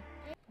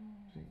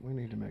 We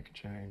need to make a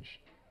change.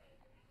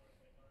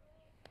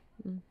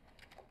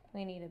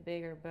 We need a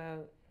bigger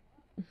boat.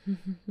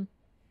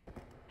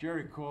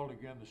 Jerry called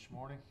again this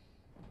morning.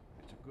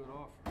 It's a good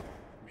offer.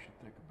 We should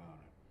think about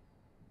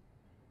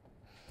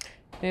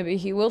it. Maybe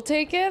he will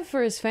take it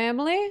for his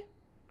family.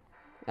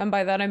 And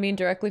by that I mean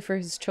directly for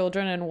his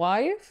children and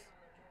wife.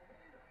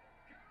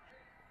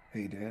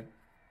 Hey, Dad.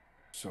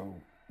 So,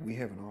 we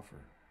have an offer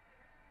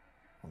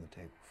on the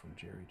table from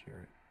Jerry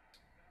Jarrett.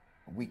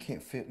 We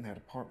can't fit in that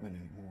apartment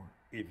anymore.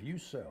 If you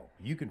sell,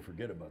 you can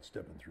forget about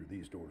stepping through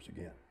these doors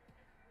again.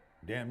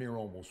 Damn near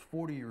almost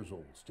 40 years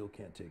old, still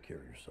can't take care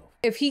of yourself.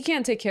 If he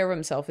can't take care of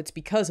himself, it's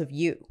because of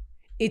you.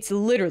 It's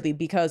literally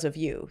because of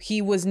you.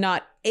 He was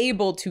not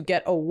able to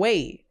get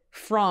away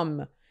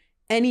from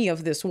any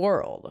of this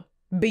world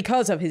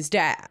because of his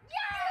dad.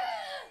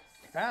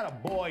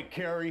 Attaboy,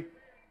 Carrie.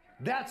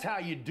 That's how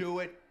you do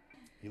it.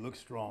 You look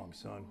strong,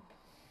 son.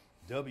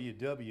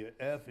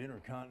 WWF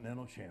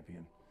Intercontinental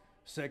Champion.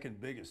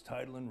 Second biggest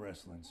title in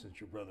wrestling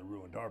since your brother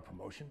ruined our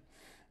promotion.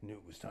 Knew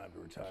it was time to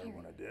retire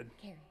when I did.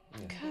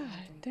 God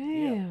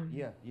damn.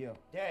 Yeah.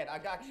 Dad, I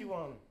got you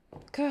God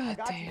I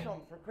got you damn.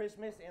 something for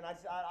Christmas, and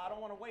I don't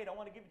want to wait. I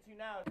want to give it to you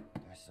now.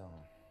 That's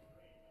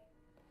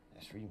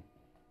for you.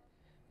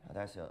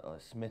 That's a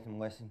Smith &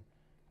 Wesson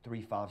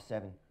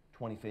 357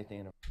 25th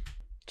anniversary.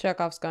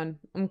 Chekhov's gun.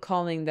 I'm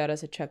calling that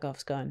as a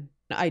Chekhov's gun.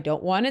 I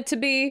don't want it to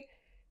be,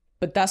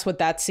 but that's what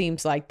that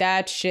seems like.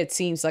 That shit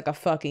seems like a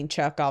fucking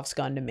Chekhov's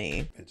gun to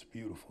me. It's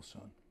beautiful,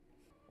 son.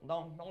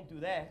 Don't do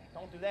that.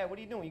 Don't do that. What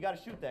are you doing? You got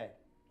to shoot that.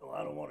 Well,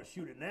 I don't want to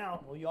shoot it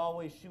now. Well, you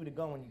always shoot a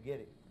gun when you get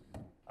it.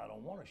 I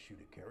don't want to shoot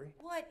it, Carrie.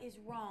 What is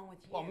wrong with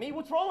you? Well, me?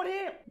 What's wrong with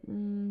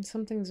him?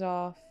 Something's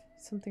off.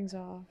 Something's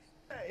off.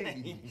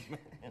 Hey,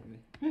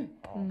 man.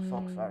 Oh, I'm so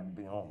excited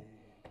to be home.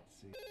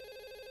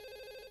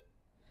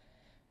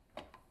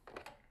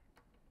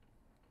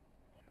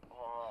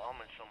 I'm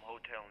in some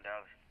hotel in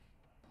Dallas.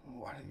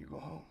 Why didn't you go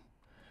home?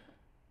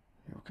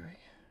 You okay?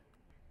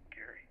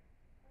 Gary.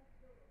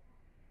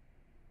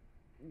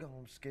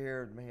 I'm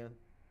scared, man.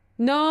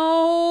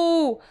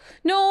 No!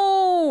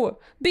 No!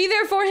 Be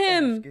there for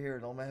him! I'm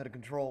scared. I'm out of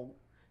control.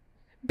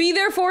 Be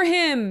there for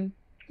him!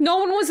 No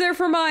one was there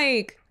for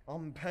Mike!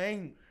 I'm in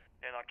pain.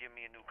 They're not giving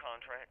me a new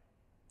contract.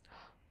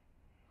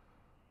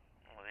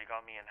 Well, they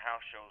got me in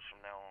house shows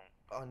from now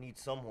on. I need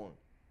someone.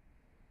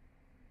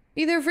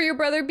 Be there for your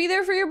brother! Be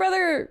there for your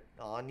brother!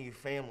 No, I need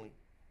family.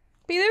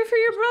 Be there for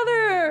your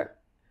brother!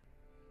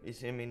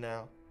 It's in me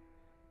now.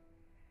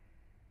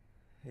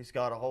 It's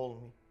got a hold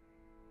of me.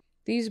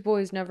 These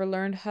boys never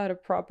learned how to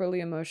properly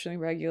emotionally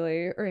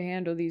regulate or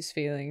handle these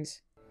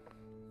feelings.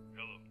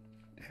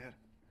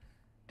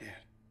 Dad,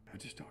 I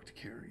just talked to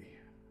Carrie.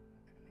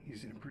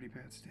 He's in a pretty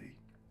bad state.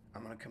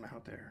 I'm gonna come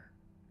out there.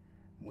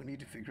 We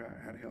need to figure out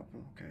how to help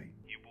him, okay?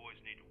 You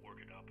boys need to work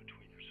it out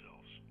between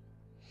yourselves.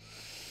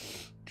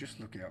 Just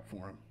look out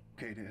for him,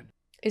 okay, Dad?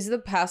 Is the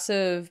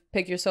passive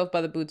pick yourself by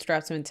the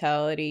bootstraps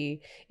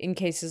mentality in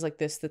cases like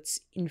this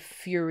that's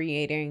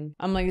infuriating?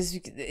 I'm like,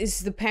 is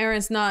the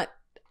parents not...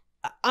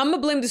 I'm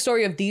gonna blame the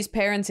story of these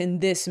parents in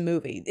this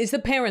movie. It's the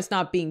parents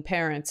not being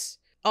parents.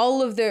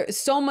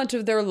 So much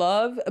of their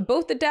love,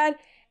 both the dad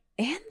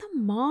and the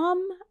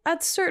mom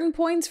at certain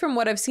points from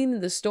what I've seen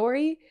in the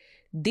story,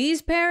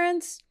 these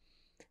parents,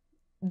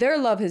 their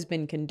love has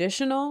been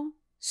conditional.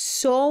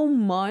 So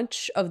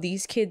much of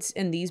these kids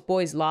and these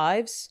boys'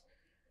 lives,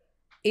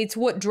 it's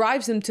what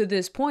drives them to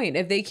this point.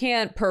 If they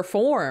can't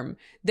perform,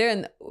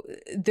 then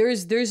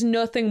there's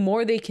nothing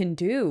more they can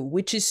do,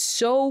 which is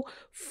so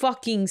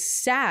fucking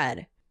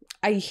sad.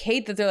 I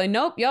hate that they're like,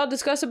 nope, y'all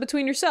discuss it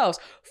between yourselves.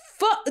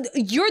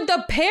 You're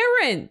the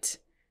parent.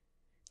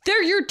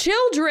 They're your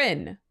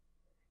children.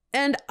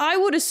 And I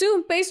would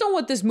assume, based on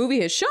what this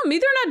movie has shown me,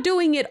 they're not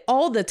doing it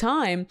all the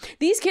time.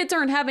 These kids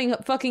aren't having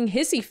fucking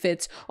hissy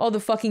fits all the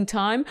fucking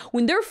time.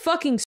 When they're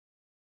fucking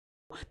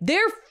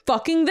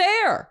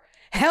there.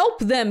 Help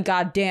them,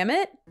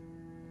 goddammit!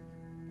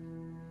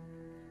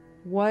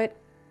 What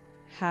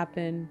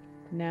happened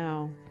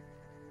now?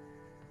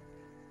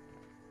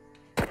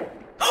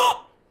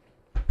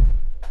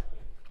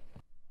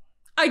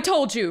 I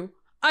told you!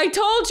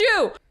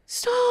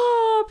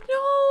 Stop! No!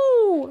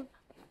 Oh,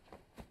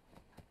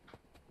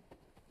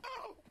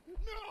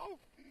 no!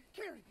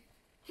 Carrie!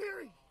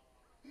 Carrie!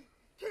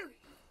 Carrie!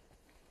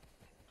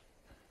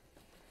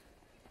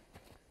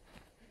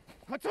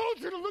 I told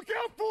you to look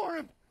out for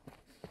him!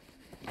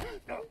 You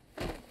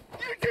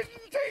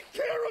didn't take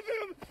care of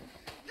him!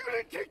 You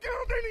didn't take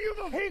care of any of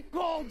them! He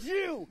called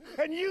you,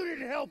 and you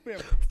didn't help him!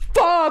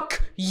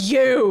 Fuck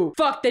you!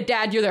 Fuck the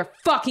dad, you're their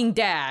fucking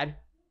dad.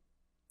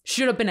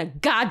 Should have been a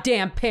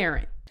goddamn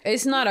parent.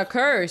 It's not a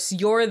curse,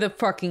 you're the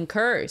fucking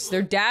curse.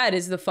 Their dad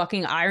is the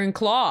fucking Iron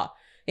Claw.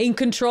 In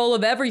control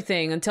of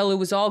everything until it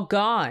was all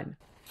gone.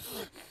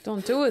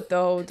 Don't do it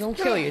though, don't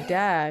kill your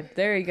dad.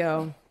 There you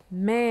go.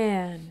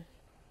 Man.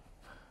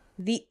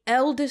 The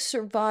eldest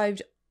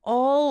survived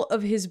all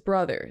of his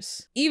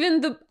brothers. Even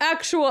the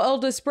actual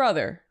eldest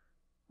brother.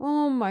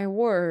 Oh my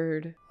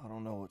word. I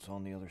don't know what's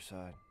on the other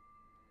side,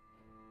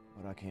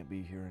 but I can't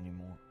be here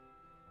anymore.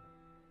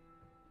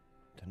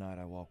 Tonight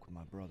I walk with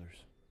my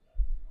brothers.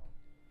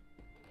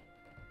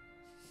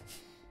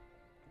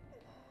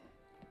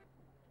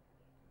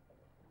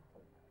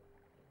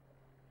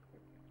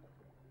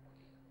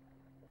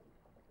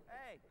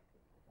 Hey,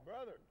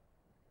 brother.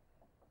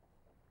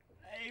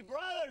 Hey,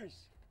 brothers.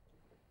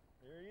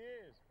 Here he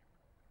is.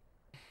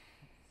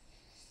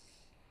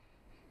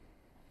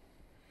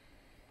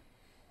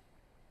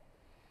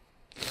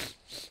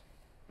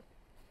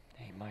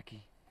 Hey,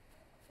 Mikey.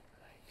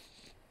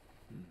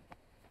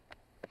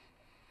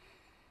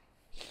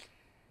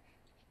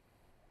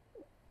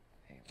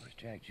 Hey, where's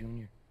Jack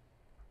Jr.?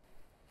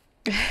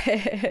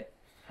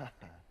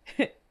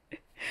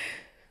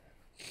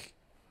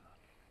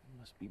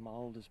 Must be my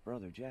oldest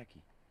brother,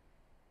 Jackie.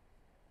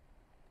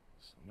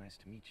 So nice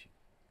to meet you.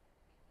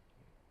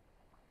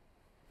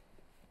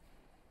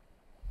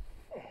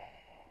 I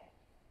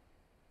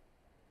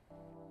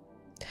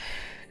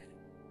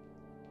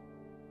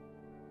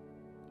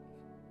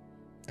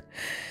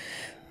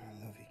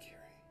love you,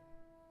 Carrie.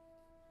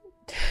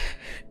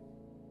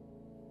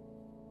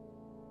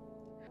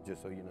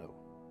 Just so you know,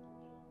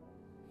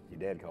 your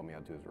dad called me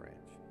out to his ranch.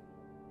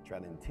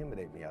 Tried to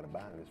intimidate me out of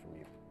buying this from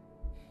you.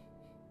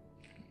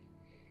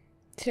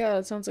 Yeah,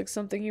 that sounds like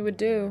something he would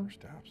do.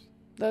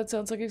 That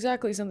sounds like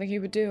exactly something he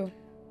would do.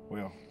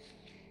 Well,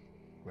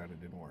 glad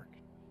it didn't work.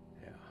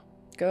 Yeah.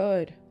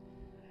 Good.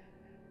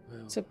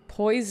 It's a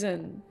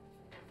poison.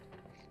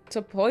 It's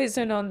a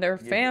poison on their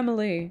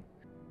family.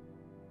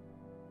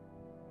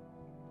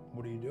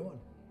 What are you doing?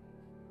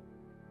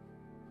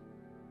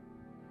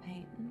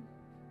 Painting.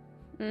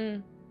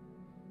 Mm.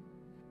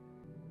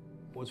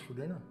 What's for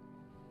dinner?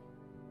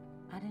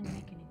 I didn't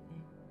make anything.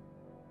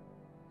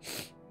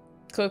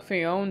 Cook for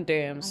your own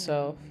damn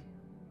self.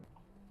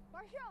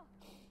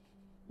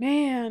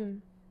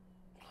 Man.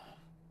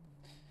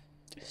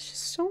 It's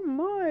just so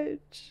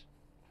much.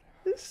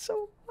 It's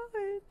so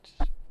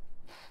much.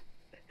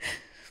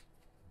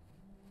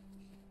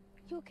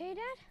 You okay,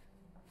 Dad?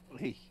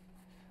 Lee,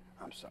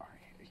 I'm sorry.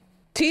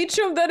 Teach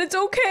them that it's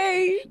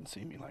okay. You shouldn't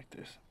see me like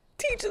this.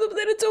 Teach them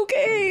that it's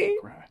okay.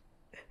 Cry.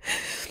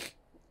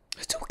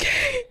 It's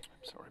okay.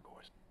 I'm sorry,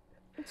 boys.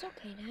 It's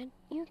okay, Dad.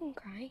 You can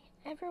cry.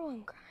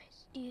 Everyone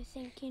cries. Do you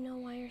think you know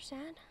why you're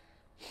sad?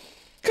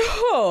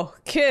 Oh,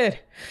 kid.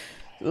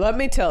 Let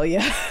me tell you.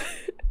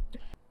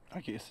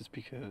 I guess it's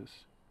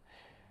because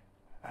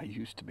I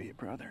used to be a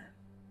brother.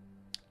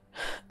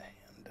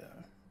 And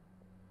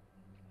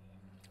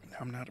now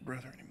I'm not a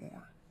brother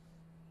anymore.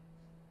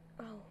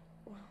 Oh,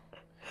 well.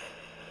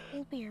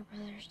 We'll be your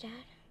brothers,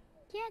 Dad.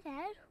 Yeah,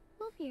 Dad.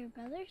 We'll be your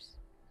brothers.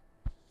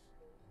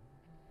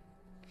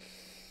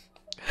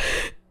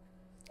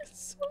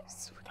 It's so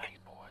sweet. Thanks,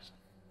 boys.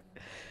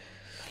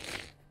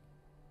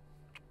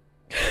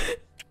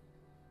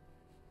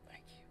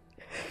 Thank you.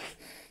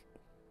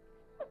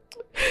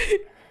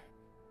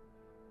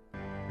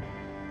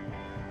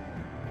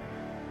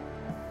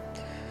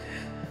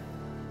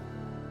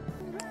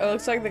 It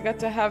looks like they got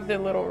to have their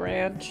little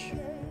ranch.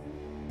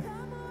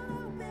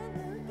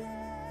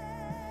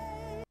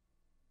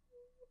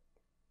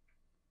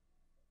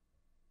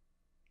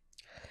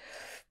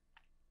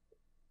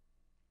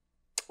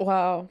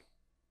 Wow.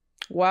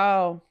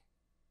 Wow.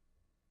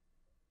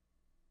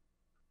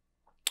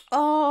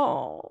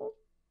 Oh.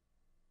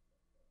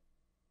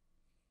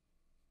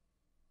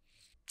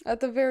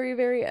 At the very,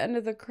 very end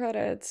of the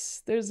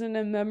credits, there's an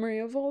in memory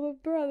of all the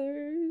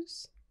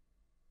brothers.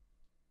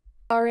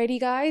 Alrighty,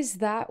 guys,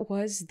 that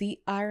was The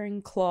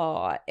Iron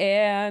Claw,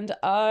 and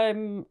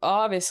I'm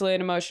obviously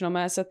an emotional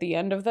mess at the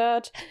end of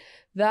that.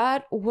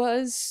 That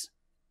was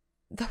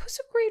a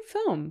great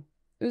film.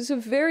 It was a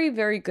very,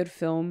 very good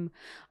film.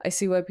 I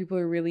see why people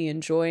are really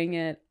enjoying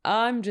it.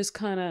 I'm just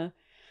kind of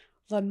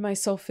letting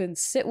myself in,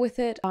 sit with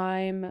it.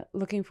 I'm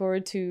looking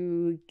forward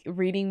to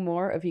reading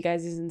more of you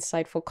guys'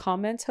 insightful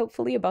comments,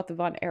 hopefully, about the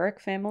Von Erich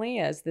family,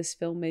 as this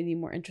film made me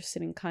more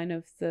interested in kind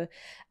of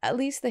at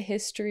least the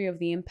history of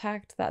the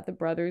impact that the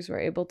brothers were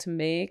able to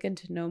make, and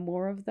to know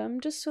more of them,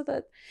 just so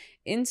that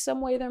in some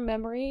way their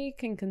memory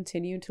can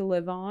continue to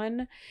live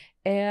on.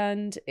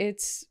 And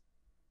it's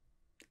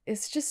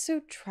it's just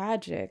so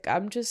tragic.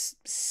 I'm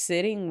just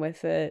sitting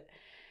with it.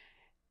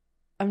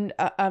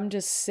 I'm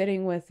just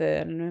sitting with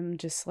it, and I'm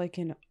just like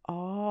in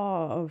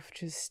awe of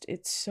just,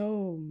 it's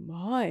so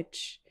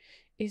much.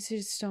 It's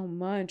just so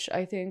much.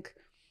 I think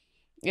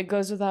it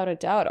goes without a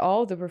doubt,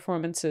 all the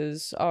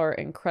performances are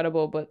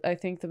incredible, but I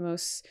think the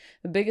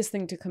biggest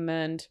thing to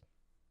commend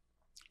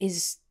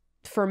is,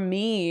 for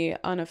me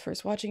on a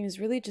first watching, is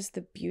really just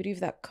the beauty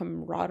of that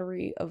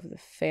camaraderie of the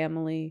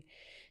family,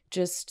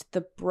 just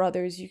the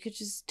brothers. You could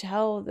just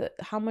tell that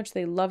how much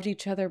they loved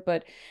each other,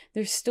 but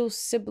they're still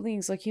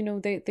siblings. Like, you know,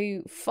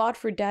 they fought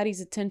for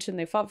daddy's attention,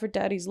 they fought for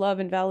daddy's love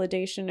and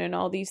validation and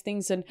all these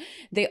things, and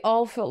they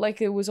all felt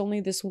like it was only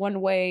this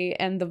one way,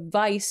 and the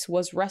vice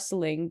was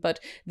wrestling, but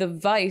the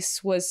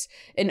vice was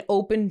an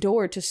open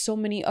door to so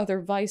many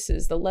other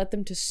vices that led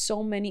them to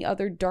so many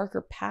other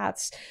darker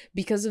paths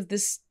because of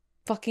this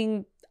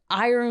fucking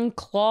iron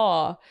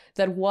claw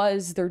that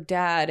was their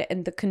dad,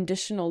 and the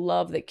conditional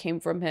love that came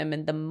from him,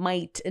 and the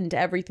might and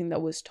everything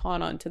that was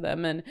taught onto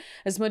them. And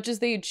as much as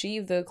they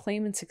achieved the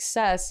acclaim and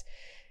success,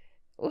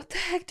 what the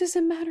heck does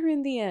it matter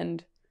in the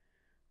end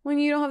when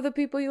you don't have the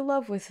people you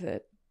love with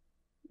it,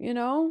 you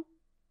know?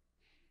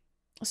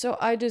 So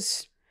I'm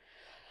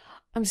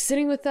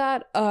sitting with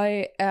that.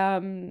 I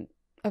am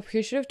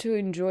appreciative to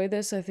enjoy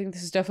this. I think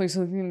this is definitely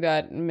something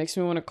that makes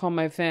me want to call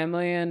my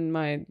family and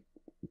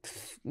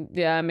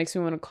it makes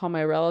me want to call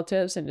my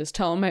relatives and just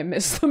tell them I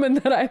miss them and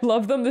that I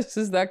love them. This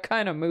is that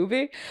kind of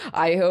movie.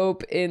 I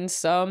hope in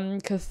some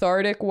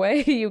cathartic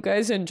way you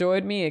guys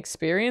enjoyed me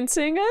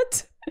experiencing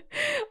it.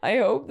 I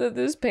hope that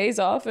this pays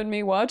off in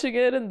me watching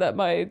it and that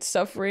my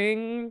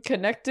suffering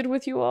connected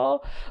with you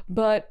all.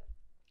 But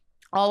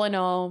all in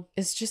all,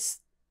 it's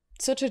just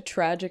such a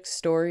tragic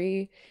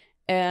story.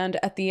 And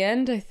at the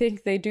end, I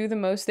think they do the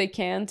most they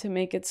can to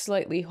make it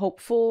slightly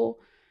hopeful,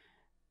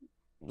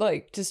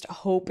 like just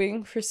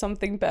hoping for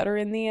something better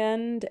in the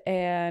end.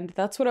 And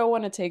that's what I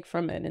want to take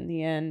from it in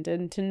the end.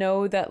 And to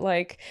know that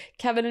like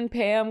Kevin and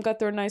Pam got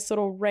their nice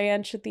little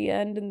ranch at the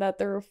end, and that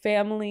they're a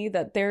family,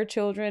 that their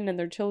children and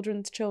their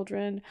children's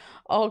children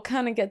all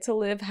kind of get to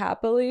live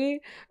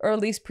happily, or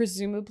at least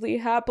presumably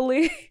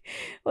happily.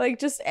 Like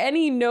just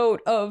any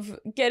note of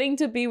getting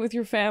to be with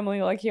your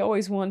family like you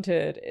always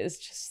wanted is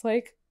just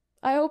like,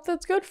 I hope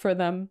that's good for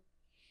them.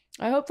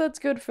 I hope that's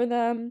good for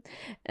them.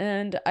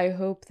 And I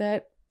hope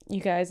that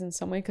you guys in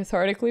some way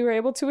cathartically were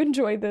able to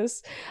enjoy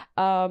this.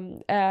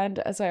 And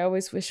as I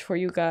always wish for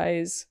you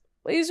guys,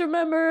 please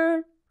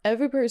remember,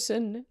 every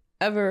person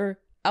ever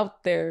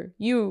out there,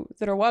 you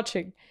that are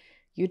watching,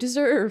 you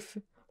deserve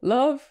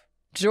love,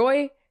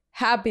 joy,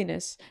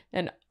 happiness,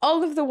 and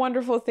all of the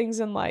wonderful things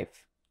in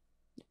life.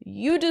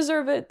 You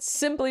deserve it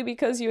simply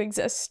because you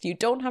exist. You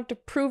don't have to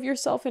prove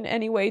yourself in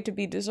any way to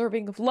be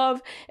deserving of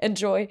love and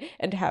joy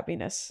and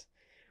happiness.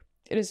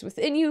 It is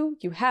within you.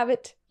 You have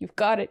it. You've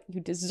got it.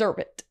 You deserve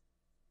it.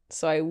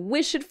 So I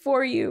wish it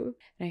for you.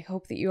 And I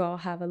hope that you all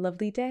have a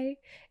lovely day,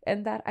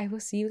 and that I will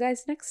see you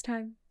guys next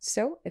time.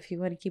 So if you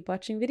want to keep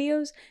watching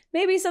videos,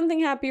 maybe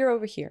something happier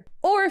over here.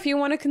 Or if you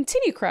want to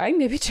continue crying,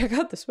 maybe check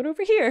out this one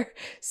over here.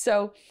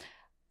 So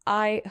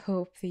I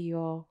hope that you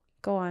all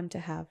go on to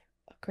have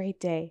a great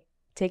day.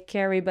 Take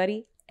care,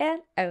 everybody,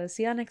 and I will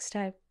see you all next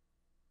time.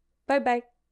 Bye-bye.